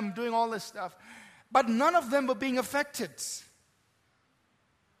 helping them, doing all this stuff. But none of them were being affected.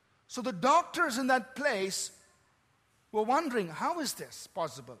 So the doctors in that place were wondering, how is this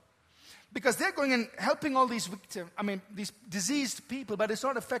possible? Because they're going and helping all these these diseased people, but it's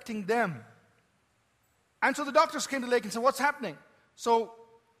not affecting them. And so the doctors came to Lake and said, what's happening? So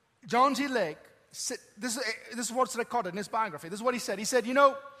John G. Lake, this is what's recorded in his biography. This is what he said. He said,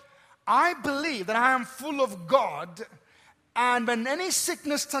 I believe that I am full of God, and when any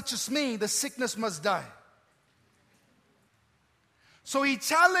sickness touches me, the sickness must die. So he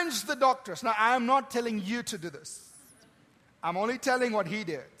challenged the doctors. Now, I am not telling you to do this. I'm only telling what he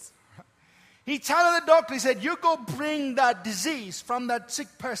did. He challenged the doctor. He said, you go bring that disease from that sick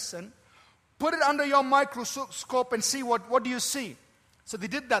person, put it under your microscope and see what do you see. So they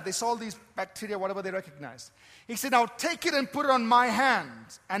did that. They saw these bacteria, whatever they recognized. He said, now take it and put it on my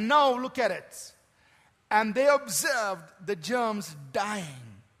hand. And now look at it. And they observed the germs dying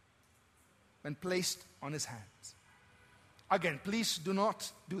when placed on his hands. Again, please do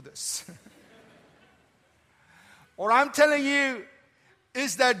not do this. What I'm telling you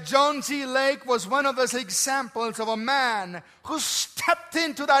is that John G. Lake was one of those examples of a man who stepped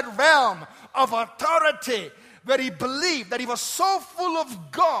into that realm of authority where he believed that he was so full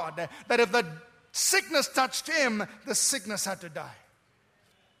of God that if the sickness touched him, the sickness had to die.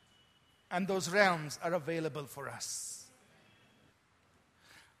 And those realms are available for us.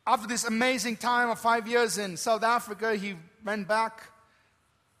 After this amazing time of 5 years in South Africa, he went back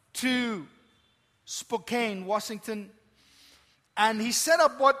to Spokane, Washington, and he set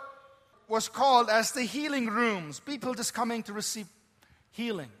up what was called as the healing rooms. People just coming to receive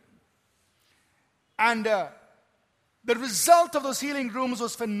healing. And the result of those healing rooms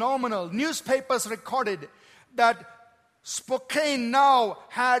was phenomenal. Newspapers recorded that Spokane now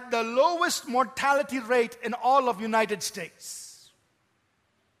had the lowest mortality rate in all of United States.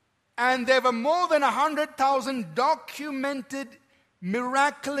 And there were more than 100,000 documented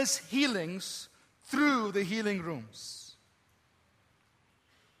miraculous healings through the healing rooms.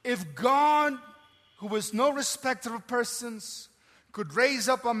 If God, who was no respecter of persons, could raise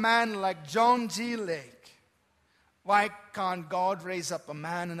up a man like John G. Lake, why can't God raise up a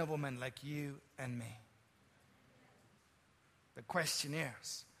man and a woman like you and me? The question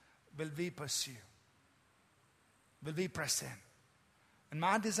is, will we pursue? Will we press in? And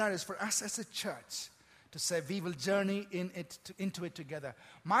my desire is for us as a church to say we will journey into it together.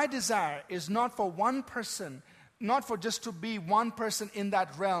 My desire is not for one person, not for just to be one person in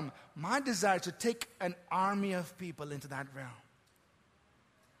that realm. My desire is to take an army of people into that realm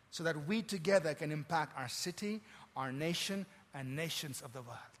so that we together can impact our city, our nation, and nations of the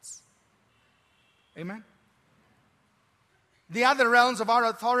world. Amen? The other realms of our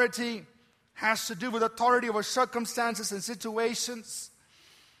authority has to do with authority over circumstances and situations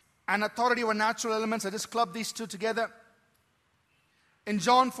and authority over natural elements. I just clubbed these two together. In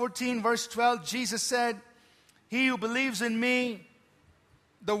John 14, verse 12, Jesus said, "He who believes in me,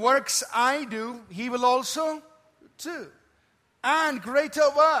 the works I do, he will also do. And greater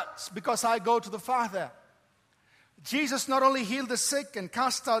works, because I go to the Father." Jesus not only healed the sick and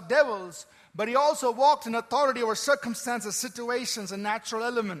cast out devils, but he also walked in authority over circumstances, situations, and natural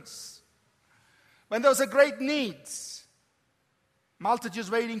elements. When there was a great need,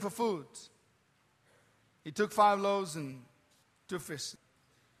 multitudes waiting for food, he took 5 loaves and 2 fish.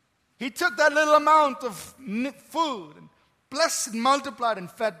 He took that little amount of food and blessed and multiplied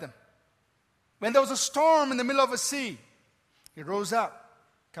and fed them. When there was a storm in the middle of a sea, he rose up,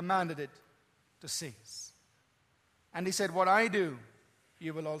 commanded it to cease. And he said, "What I do,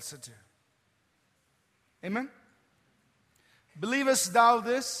 you will also do." Amen? "Believest thou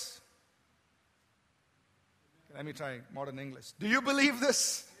this?" Let me try modern English. Do you believe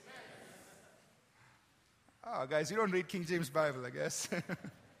this? Oh, guys, you don't read King James Bible, I guess.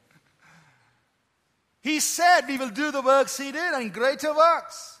 He said we will do the works he did and greater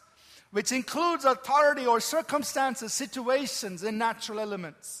works, which includes authority or circumstances, situations, and natural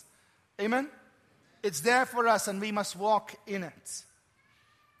elements. Amen? It's there for us and we must walk in it.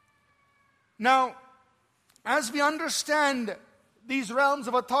 Now, as we understand these realms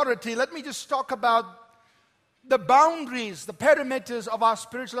of authority, let me just talk about the boundaries, the perimeters of our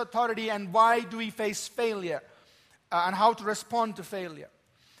spiritual authority and why do we face failure and how to respond to failure.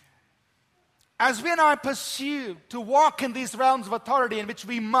 As we and I pursue to walk in these realms of authority in which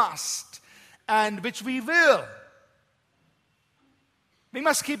we must and which we will, we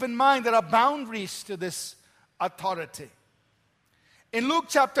must keep in mind there are boundaries to this authority. In Luke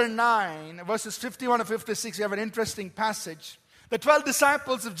chapter 9, verses 51 to 56, you have an interesting passage. The 12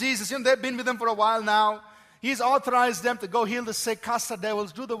 disciples of Jesus, they've been with him for a while now. He's authorized them to go heal the sick, cast out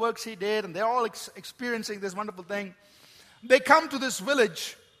devils, do the works he did, and they're all experiencing this wonderful thing. They come to this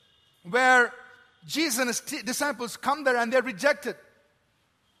village where Jesus and his disciples come there and they're rejected.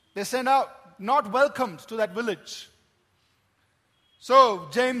 They're sent out, not welcomed to that village. So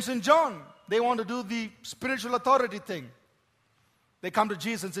James and John, they want to do the spiritual authority thing. They come to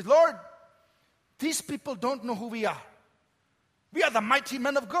Jesus and say, "Lord, these people don't know who we are. We are the mighty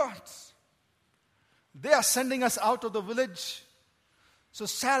men of God. They are sending us out of the village. So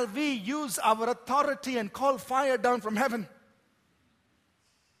shall we use our authority and call fire down from heaven?"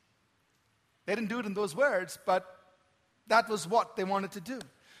 They didn't do it in those words, but that was what they wanted to do.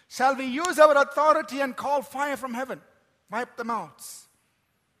 Shall we use our authority and call fire from heaven? Wipe them out.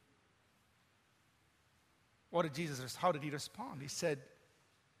 How did he respond? He said,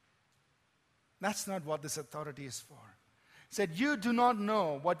 "That's not what this authority is for." He said, "You do not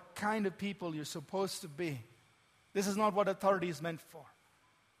know what kind of people you're supposed to be. This is not what authority is meant for."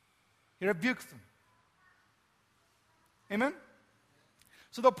 He rebuked them. Amen?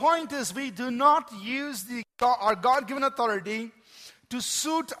 So the point is, we do not use our God-given authority to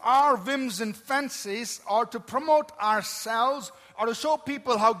suit our whims and fancies or to promote ourselves or to show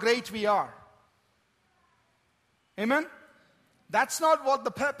people how great we are. Amen? That's not what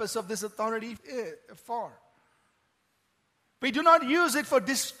the purpose of this authority is for. We do not use it for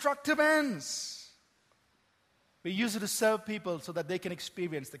destructive ends. We use it to serve people so that they can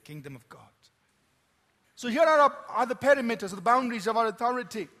experience the kingdom of God. So here are the perimeters, the boundaries of our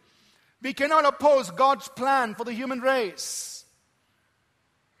authority. We cannot oppose God's plan for the human race.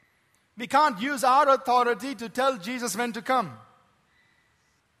 We can't use our authority to tell Jesus when to come.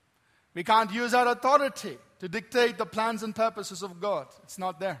 We can't use our authority to dictate the plans and purposes of God. It's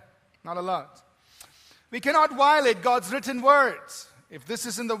not there. Not allowed. We cannot violate God's written words. If this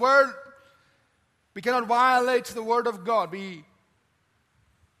is in the Word, we cannot violate the Word of God. We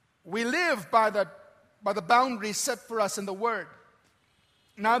live by the boundaries set for us in the Word.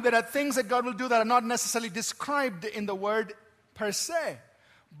 Now, there are things that God will do that are not necessarily described in the Word per se,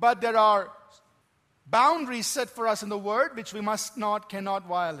 but there are boundaries set for us in the Word which we cannot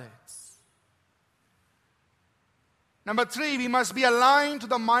violate. Number 3, we must be aligned to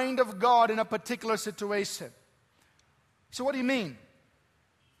the mind of God in a particular situation. So what do you mean?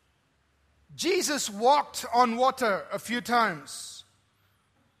 Jesus walked on water a few times.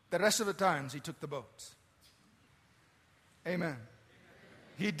 The rest of the times he took the boat. Amen.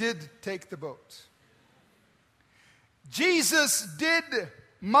 He did take the boat. Jesus did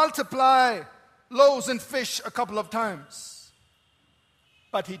multiply loaves and fish a couple of times.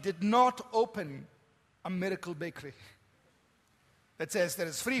 But he did not open a miracle bakery that says there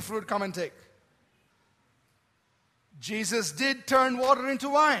is free fruit, come and take. Jesus did turn water into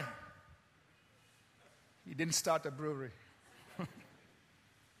wine. He didn't start a brewery.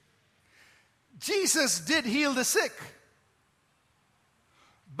 Jesus did heal the sick.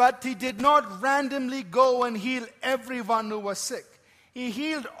 But he did not randomly go and heal everyone who was sick. He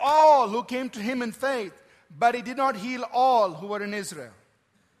healed all who came to him in faith, but he did not heal all who were in Israel.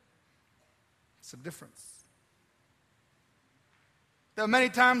 It's a difference. There were many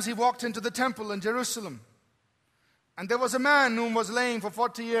times he walked into the temple in Jerusalem, and there was a man who was lame for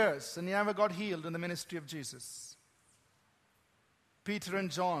 40 years, and he never got healed in the ministry of Jesus. Peter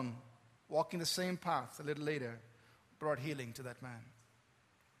and John, walking the same path a little later, brought healing to that man.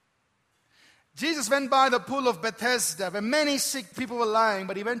 Jesus went by the pool of Bethesda where many sick people were lying,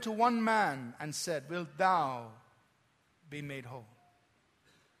 but he went to one man and said, "Wilt thou be made whole?"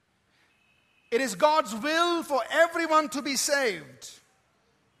 It is God's will for everyone to be saved.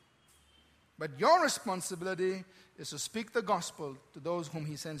 But your responsibility is to speak the gospel to those whom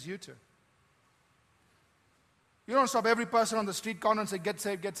he sends you to. You don't stop every person on the street corner and say, "Get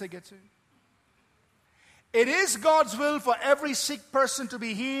saved, get saved, get saved." It is God's will for every sick person to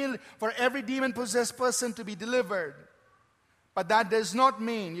be healed, for every demon-possessed person to be delivered. But that does not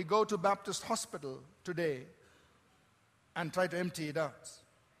mean you go to Baptist hospital today and try to empty it out.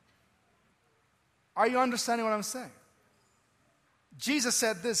 Are you understanding what I'm saying? Jesus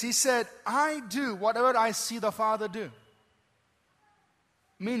said this. He said, "I do whatever I see the Father do."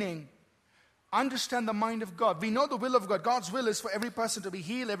 Meaning, understand the mind of God. We know the will of God. God's will is for every person to be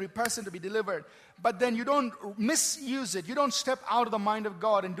healed, every person to be delivered. But then you don't misuse it. You don't step out of the mind of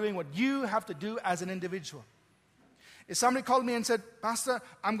God in doing what you have to do as an individual. If somebody called me and said, "Pastor,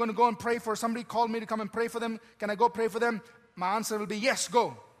 I'm going to go and pray for," somebody called me to come and pray for them, can I go pray for them? My answer will be, yes,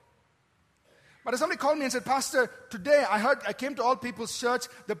 go. But if somebody called me and said, "Pastor, today I came to All People's Church.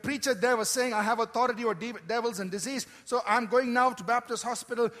 The preacher there was saying I have authority over devils and disease. So I'm going now to Baptist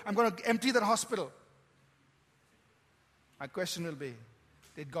hospital. I'm going to empty that hospital." My question will be,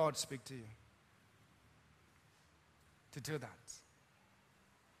 did God speak to you to do that?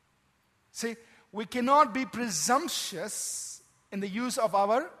 See, we cannot be presumptuous in the use of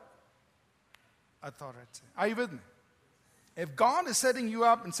our authority. Are you with me? If God is setting you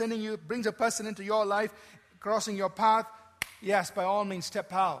up and sending you, brings a person into your life, crossing your path, yes, by all means,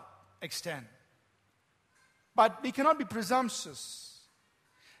 step out, extend. But we cannot be presumptuous.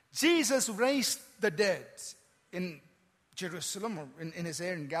 Jesus raised the dead in Jerusalem, or in his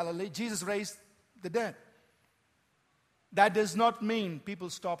area in Galilee. Jesus raised the dead. That does not mean people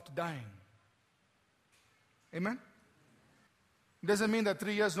stopped dying. Amen? It doesn't mean that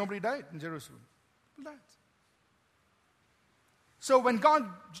 3 years nobody died in Jerusalem. People died. So when God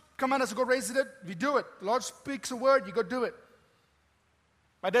commands us to go raise the dead, we do it. The Lord speaks a word, you go do it.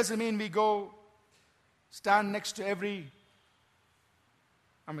 But it doesn't mean we go stand next to every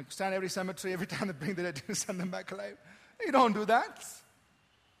cemetery every time they bring the dead to send them back alive. You don't do that.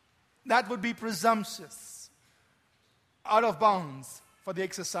 That would be presumptuous, out of bounds for the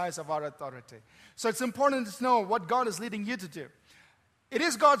exercise of our authority. So it's important to know what God is leading you to do. It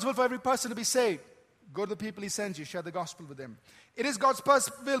is God's will for every person to be saved. Go to the people he sends you, share the gospel with them. It is God's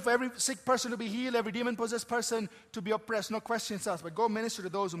will for every sick person to be healed, every demon-possessed person to be oppressed. No questions asked, but go minister to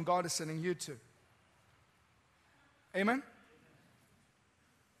those whom God is sending you to. Amen?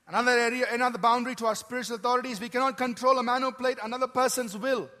 Another area, another boundary to our spiritual authorities, we cannot control or manipulate another person's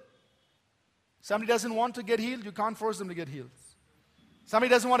will. Somebody doesn't want to get healed, you can't force them to get healed. Somebody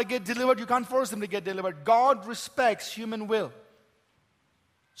doesn't want to get delivered, you can't force them to get delivered. God respects human will.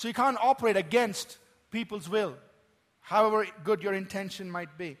 So you can't operate against people's will, however good your intention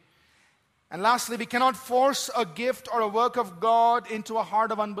might be. And lastly, we cannot force a gift or a work of God into a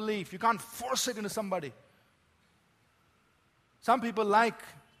heart of unbelief. You can't force it into somebody. Some people like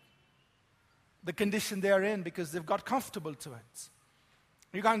the condition they are in because they've got comfortable to it.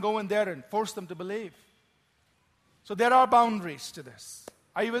 You can't go in there and force them to believe. So there are boundaries to this.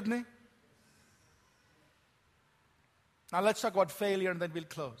 Are you with me? Now let's talk about failure and then we'll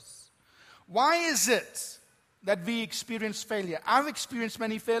close. Why is it that we experience failure? I've experienced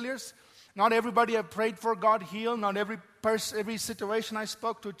many failures. Not everybody I've prayed for God healed. Not every situation I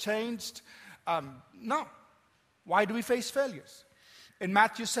spoke to changed. No. Why do we face failures? In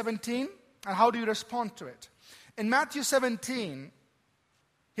Matthew 17, and how do you respond to it? In Matthew 17,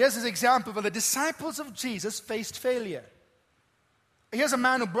 here's this example where the disciples of Jesus faced failure. Here's a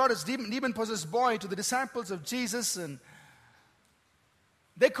man who brought his demon-possessed boy to the disciples of Jesus, and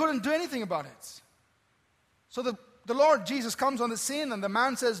they couldn't do anything about it. So the Lord Jesus comes on the scene, and the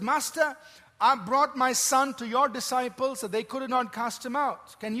man says, Master, I brought my son to your disciples, and they could not cast him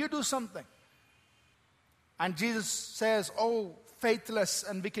out. Can you do something? And Jesus says, oh, faithless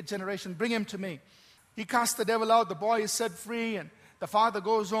and wicked generation, bring him to me. He casts the devil out, the boy is set free, and the father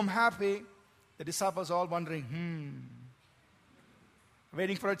goes home happy. The disciples are all wondering,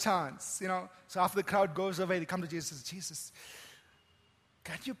 waiting for a chance, So after the crowd goes away, they come to Jesus and say, Jesus,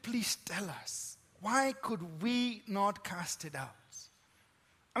 can you please tell us, why could we not cast it out?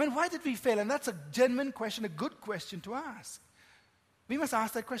 I mean, why did we fail? And that's a genuine question, a good question to ask. We must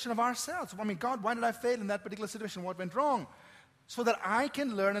ask that question of ourselves. I mean, God, why did I fail in that particular situation? What went wrong? So that I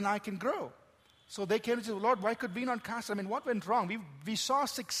can learn and I can grow. So they came to say, Lord, why could we not cast? I mean, what went wrong? We saw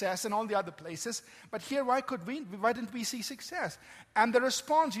success in all the other places, but here, why didn't we see success? And the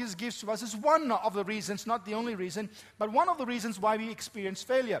response Jesus gives to us is one of the reasons, not the only reason, but one of the reasons why we experience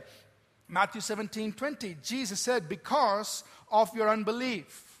failure. Matthew 17:20, Jesus said, because of your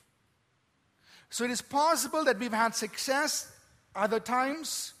unbelief. So it is possible that we've had success other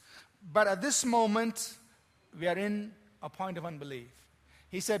times, but at this moment, we are in a point of unbelief.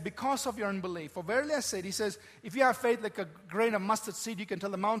 He said, because of your unbelief. For verily I said, he says, if you have faith like a grain of mustard seed, you can tell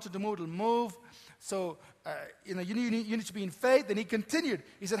the mountain to move, it will move. So, you need to be in faith. Then he continued.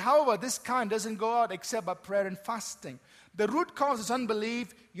 He said, however, this kind doesn't go out except by prayer and fasting. The root cause is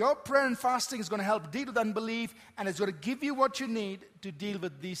unbelief. Your prayer and fasting is going to help deal with unbelief, and it's going to give you what you need to deal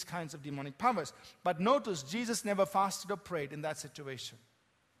with these kinds of demonic powers. But notice, Jesus never fasted or prayed in that situation,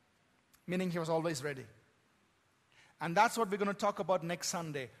 meaning he was always ready. And that's what we're going to talk about next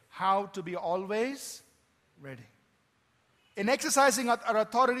Sunday, how to be always ready. In exercising our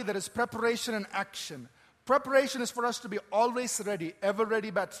authority, there is preparation and action. Preparation is for us to be always ready, ever ready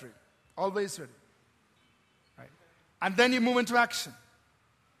battery, always ready. Right? And then you move into action.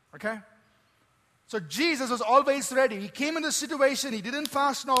 Okay? So Jesus was always ready. He came in the situation, he didn't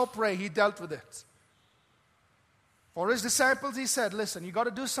fast nor pray, he dealt with it. For his disciples, he said, listen, you got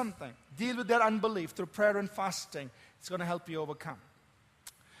to do something. Deal with their unbelief through prayer and fasting. It's going to help you overcome.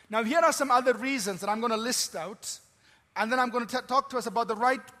 Now, here are some other reasons that I'm going to list out. And then I'm going to talk to us about the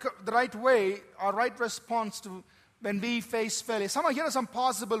right way, or right response to when we face failure. Here are some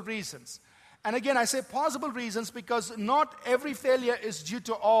possible reasons. And again, I say possible reasons because not every failure is due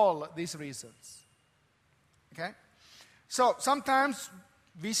to all these reasons. Okay? So, sometimes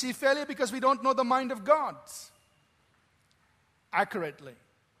we see failure because we don't know the mind of God accurately.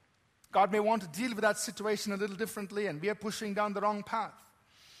 God may want to deal with that situation a little differently, and we are pushing down the wrong path.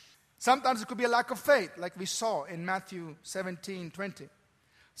 Sometimes it could be a lack of faith, like we saw in Matthew 17:20.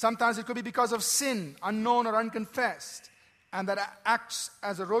 Sometimes it could be because of sin, unknown or unconfessed, and that acts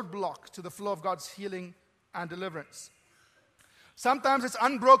as a roadblock to the flow of God's healing and deliverance. Sometimes it's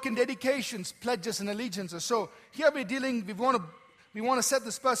unbroken dedications, pledges, and allegiances. So here we want to set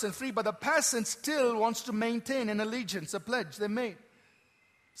this person free, but the person still wants to maintain an allegiance, a pledge they made.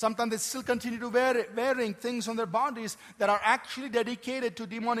 Sometimes they still continue to wearing things on their bodies that are actually dedicated to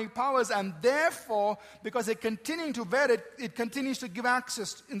demonic powers, and therefore, because they continue to wear it, it continues to give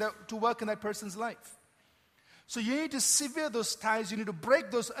access to work in that person's life. So you need to sever those ties, you need to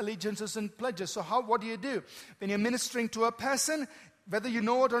break those allegiances and pledges. So what do? When you're ministering to a person, whether you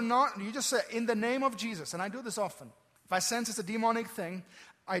know it or not, you just say, in the name of Jesus, and I do this often. If I sense it's a demonic thing,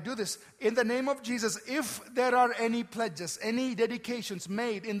 I do this. In the name of Jesus, if there are any pledges, any dedications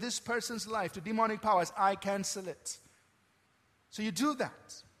made in this person's life to demonic powers, I cancel it. So you do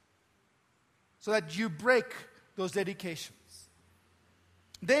that. So that you break those dedications.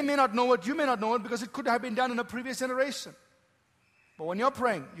 They may not know it, you may not know it, because it could have been done in a previous generation. But when you're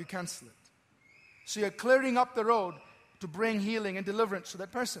praying, you cancel it. So you're clearing up the road to bring healing and deliverance to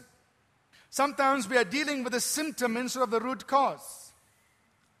that person. Sometimes we are dealing with a symptom instead of the root cause.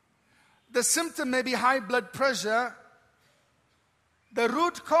 The symptom may be high blood pressure. The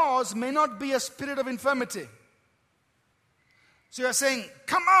root cause may not be a spirit of infirmity. So you're saying,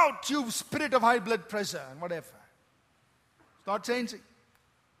 come out, you spirit of high blood pressure, and whatever. It's not changing.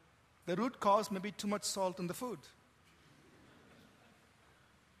 The root cause may be too much salt in the food.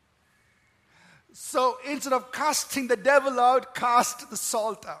 So instead of casting the devil out, cast the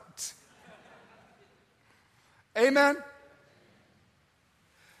salt out. Amen?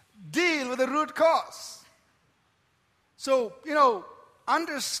 Deal with the root cause. So,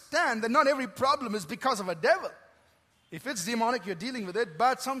 understand that not every problem is because of a devil. If it's demonic, you're dealing with it,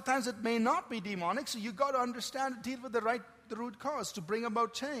 but sometimes it may not be demonic, so you got to understand and deal with the root cause to bring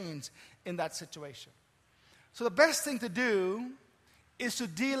about change in that situation. So the best thing to do is to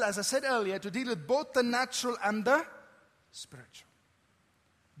deal, as I said earlier, to deal with both the natural and the spiritual.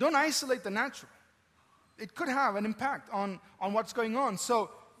 Don't isolate the natural. It could have an impact on what's going on.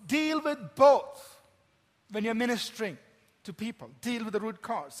 So deal with both when you're ministering to people. Deal with the root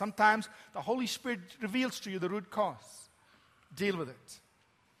cause. Sometimes the Holy Spirit reveals to you the root cause. Deal with it.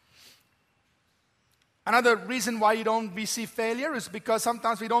 Another reason why we see failure is because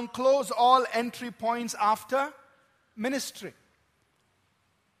sometimes we don't close all entry points after ministry.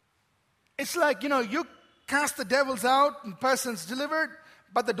 It's like, you cast the devils out and the person's delivered,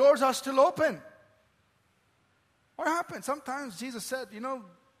 but the doors are still open. What happens? Sometimes Jesus said,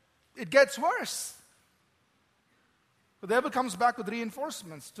 it gets worse. The devil comes back with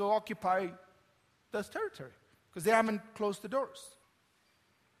reinforcements to occupy this territory because they haven't closed the doors.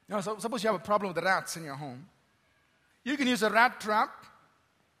 So suppose you have a problem with the rats in your home. You can use a rat trap.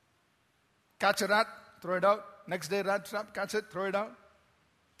 Catch a rat, throw it out. Next day, rat trap, catch it, throw it out.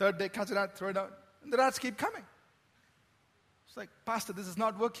 Third day, catch a rat, throw it out. And the rats keep coming. It's like, Pastor, this is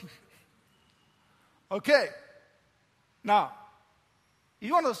not working. Okay. Now,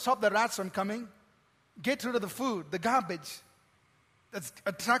 you want to stop the rats from coming? Get rid of the food, the garbage that's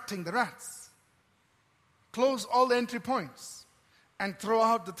attracting the rats. Close all the entry points and throw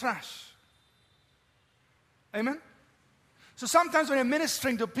out the trash. Amen? So sometimes when you're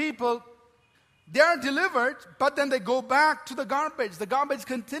ministering to people, they are delivered, but then they go back to the garbage. The garbage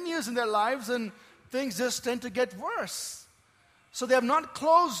continues in their lives and things just tend to get worse. So they have not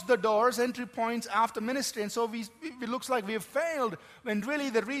closed the doors, entry points after ministry. And so it looks like we have failed, when really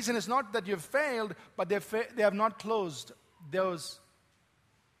the reason is not that you've failed, but they have not closed those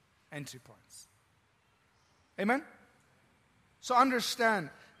entry points. Amen? So understand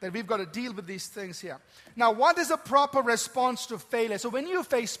that we've got to deal with these things here. Now, what is a proper response to failure? So when you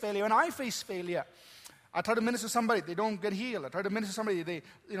face failure, when I face failure, I try to minister to somebody, they don't get healed. I try to minister to somebody,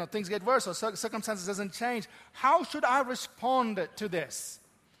 things get worse or circumstances doesn't change. How should I respond to this?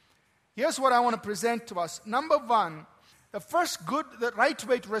 Here's what I want to present to us. Number one, the right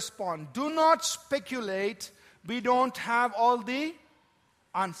way to respond. Do not speculate. We don't have all the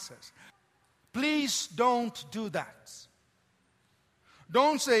answers. Please don't do that.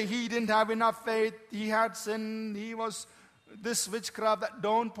 Don't say he didn't have enough faith, he had sin, he was this witchcraft. That.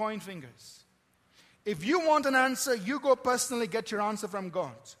 Don't point fingers. If you want an answer, you go personally get your answer from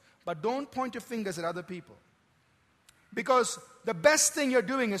God. But don't point your fingers at other people. Because the best thing you're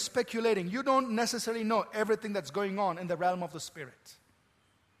doing is speculating. You don't necessarily know everything that's going on in the realm of the Spirit.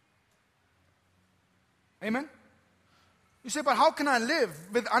 Amen? You say, but how can I live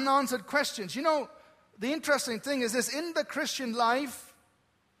with unanswered questions? The interesting thing is this. In the Christian life,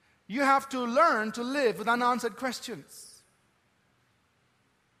 you have to learn to live with unanswered questions.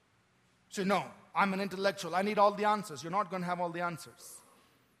 So, no, I'm an intellectual. I need all the answers. You're not going to have all the answers.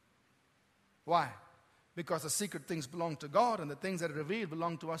 Why? Because the secret things belong to God and the things that are revealed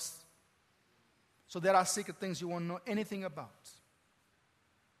belong to us. So there are secret things you won't know anything about.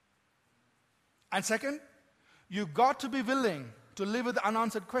 And second, you've got to be willing to live with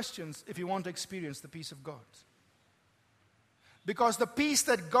unanswered questions if you want to experience the peace of God. Because the peace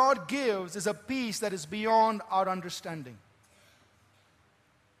that God gives is a peace that is beyond our understanding.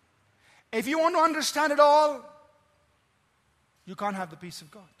 If you want to understand it all, you can't have the peace of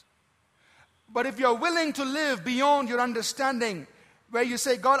God. But if you're willing to live beyond your understanding, where you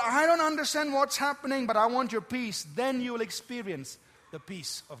say, God, I don't understand what's happening, but I want your peace, then you will experience the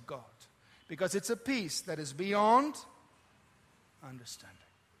peace of God. Because it's a peace that is beyond understanding.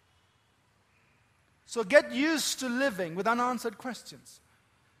 So get used to living with unanswered questions.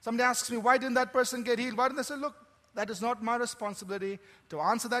 Somebody asks me, why didn't that person get healed? Why didn't I say, look, that is not my responsibility. To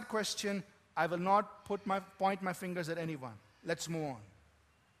answer that question, I will not point my fingers at anyone. Let's move on.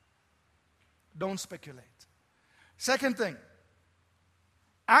 Don't speculate. Second thing,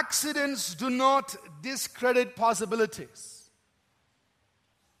 accidents do not discredit possibilities.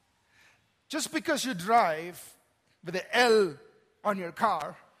 Just because you drive with an L on your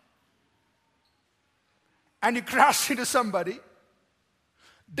car and you crash into somebody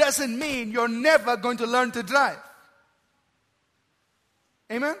doesn't mean you're never going to learn to drive.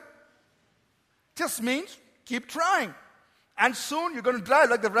 Amen? Just means keep trying. And soon you're going to drive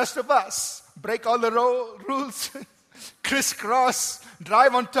like the rest of us. Break all the rules, crisscross,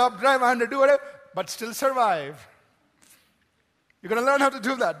 drive on top, drive under, do whatever, but still survive. You're going to learn how to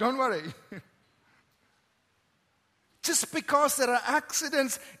do that. Don't worry. Just because there are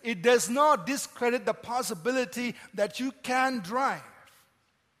accidents, it does not discredit the possibility that you can drive.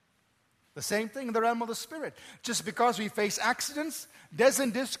 The same thing in the realm of the Spirit. Just because we face accidents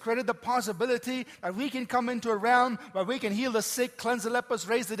doesn't discredit the possibility that we can come into a realm where we can heal the sick, cleanse the lepers,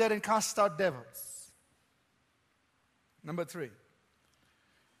 raise the dead, and cast out devils. Number 3.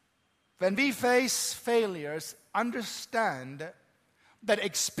 When we face failures, understand that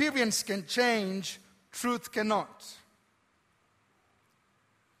experience can change, truth cannot.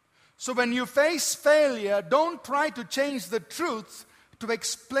 So when you face failure, don't try to change the truth to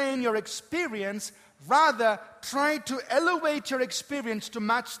explain your experience. Rather, try to elevate your experience to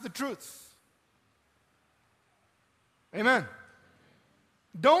match the truth. Amen.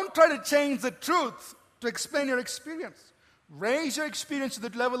 Don't try to change the truth to explain your experience. Raise your experience to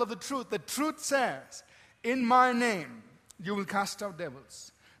the level of the truth. The truth says, in my name, you will cast out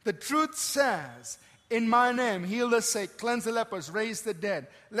devils. The truth says, in my name, heal the sick, cleanse the lepers, raise the dead.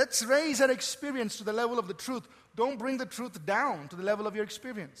 Let's raise our experience to the level of the truth. Don't bring the truth down to the level of your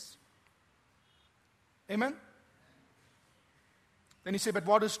experience. Amen? Then you say, but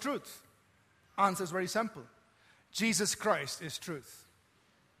what is truth? Answer is very simple. Jesus Christ is truth.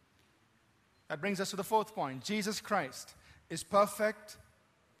 That brings us to the 4th point. Jesus Christ is perfect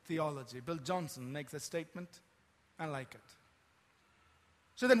theology. Bill Johnson makes that statement. I like it.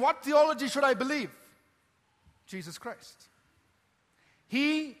 So then what theology should I believe? Jesus Christ.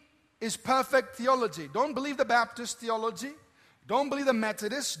 He is perfect theology. Don't believe the Baptist theology. Don't believe the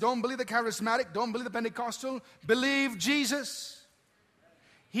Methodist. Don't believe the Charismatic. Don't believe the Pentecostal. Believe Jesus.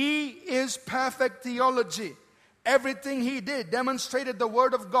 He is perfect theology. Everything he did demonstrated the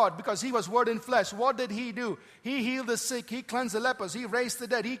Word of God because he was Word in flesh. What did he do? He healed the sick. He cleansed the lepers. He raised the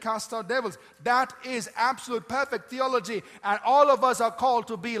dead. He cast out devils. That is absolute perfect theology. And all of us are called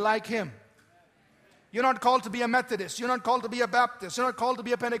to be like him. You're not called to be a Methodist. You're not called to be a Baptist. You're not called to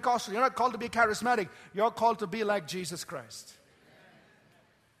be a Pentecostal. You're not called to be a Charismatic. You're called to be like Jesus Christ.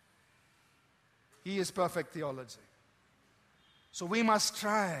 He is perfect theology. So we must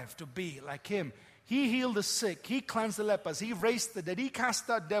strive to be like him. He healed the sick. He cleansed the lepers. He raised the dead. He cast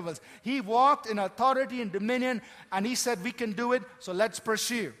out devils. He walked in authority and dominion, and he said we can do it, so let's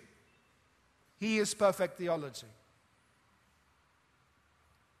pursue. He is perfect theology.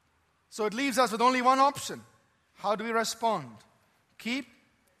 So it leaves us with only one option. How do we respond? Keep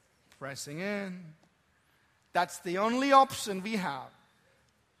pressing in. That's the only option we have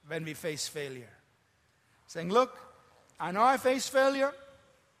when we face failure. Saying, look, I know I face failure.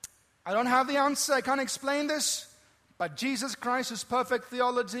 I don't have the answer. I can't explain this. But Jesus Christ is perfect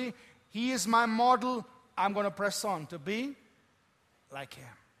theology. He is my model. I'm going to press on to be like him.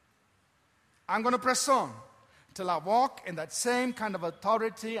 I'm going to press on till I walk in that same kind of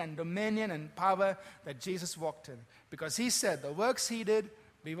authority and dominion and power that Jesus walked in. Because he said, the works he did,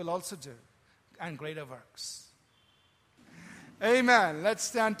 we will also do. And greater works. Amen. Let's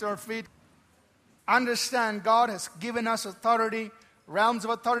stand to our feet. Understand God has given us authority, realms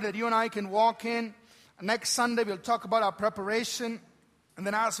of authority that you and I can walk in. Next Sunday, we'll talk about our preparation. And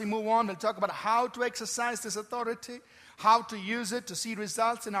then as we move on, we'll talk about how to exercise this authority, how to use it to see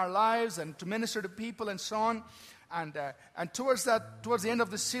results in our lives and to minister to people and so on. And towards the end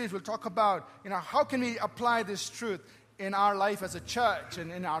of the series, we'll talk about, how can we apply this truth in our life as a church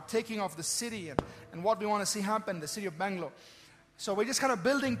and in our taking of the city and what we want to see happen in the city of Bangalore. So we're just kind of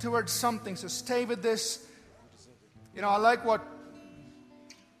building towards something. So stay with this. I like what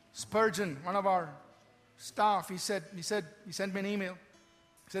Spurgeon, one of our staff, he sent me an email.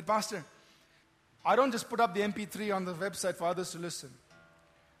 He said, Pastor, I don't just put up the MP3 on the website for others to listen.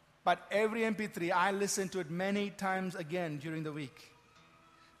 But every MP3, I listen to it many times again during the week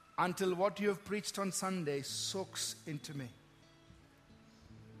until what you have preached on Sunday soaks into me.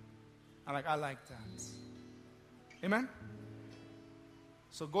 I like that. Amen?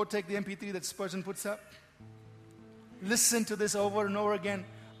 So go take the MP3 that Spurgeon puts up. Listen to this over and over again.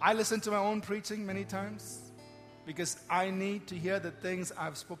 I listen to my own preaching many times because I need to hear the things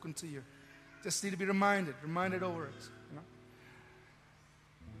I've spoken to you. Just need to be reminded over it.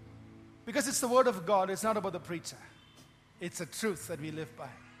 Because it's the Word of God, it's not about the preacher. It's a truth that we live by.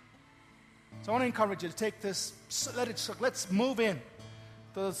 So I want to encourage you to take this, let's move in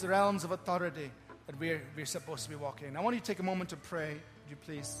to those realms of authority that we're supposed to be walking in. I want you to take a moment to pray, would you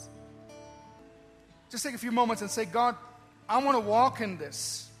please? Just take a few moments and say, God, I want to walk in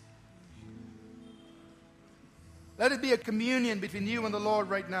this. Let it be a communion between you and the Lord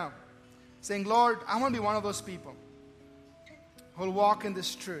right now. Saying, Lord, I want to be one of those people who will walk in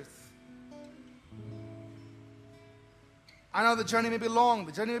this truth. I know the journey may be long,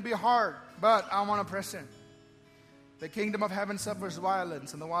 the journey may be hard, but I want to press in. The kingdom of heaven suffers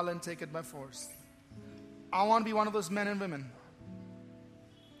violence, and the violent take it by force. I want to be one of those men and women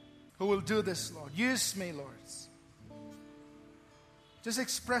who will do this, Lord. Use me, Lord. Just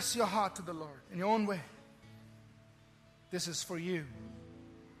express your heart to the Lord in your own way. This is for you.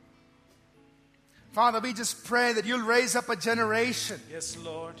 Father, we just pray that you'll raise up a generation Yes,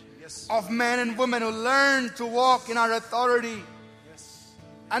 Lord. Yes. of men and women who learn to walk in our authority, Yes.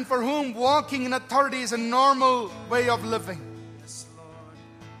 and for whom walking in authority is a normal way of living. Yes, Lord.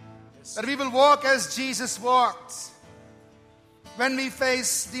 Yes. That we will walk as Jesus walked. When we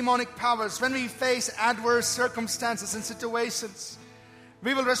face demonic powers, when we face adverse circumstances and situations,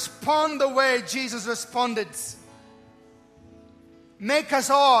 we will respond the way Jesus responded. Make us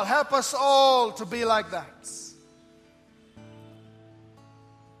all, help us all to be like that.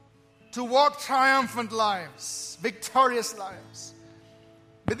 To walk triumphant lives, victorious lives,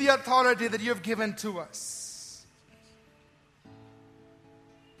 with the authority that you have given to us.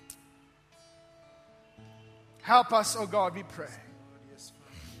 Help us, oh God, we pray.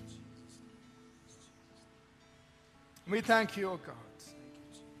 We thank you, oh God.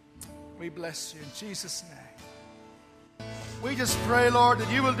 We bless you in Jesus' name. We just pray, Lord, that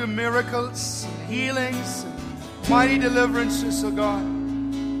you will do miracles, and healings, and mighty deliverances, oh God,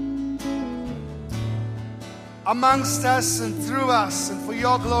 amongst us and through us, and for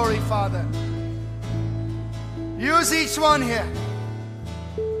your glory, Father. Use each one here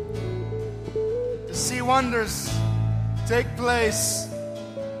to see wonders take place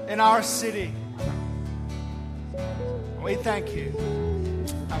in our city. We thank you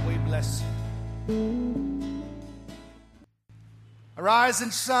and we bless you. Arise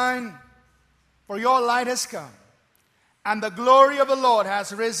and shine, for your light has come, and the glory of the Lord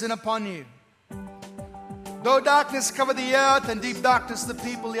has risen upon you. Though darkness cover the earth and deep darkness the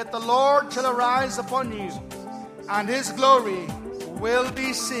people, yet the Lord shall arise upon you, and his glory will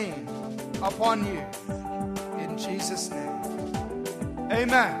be seen upon you. In Jesus' name.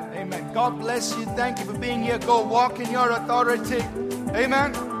 Amen. Amen. God bless you. Thank you for being here. Go walk in your authority.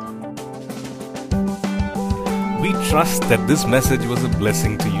 Amen. We trust that this message was a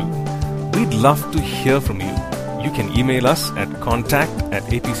blessing to you. We'd love to hear from you. You can email us at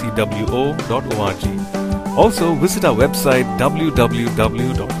contact@apcwo.org. Also, visit our website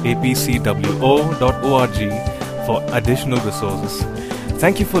www.apcwo.org for additional resources.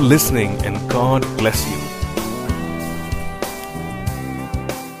 Thank you for listening, and God bless you.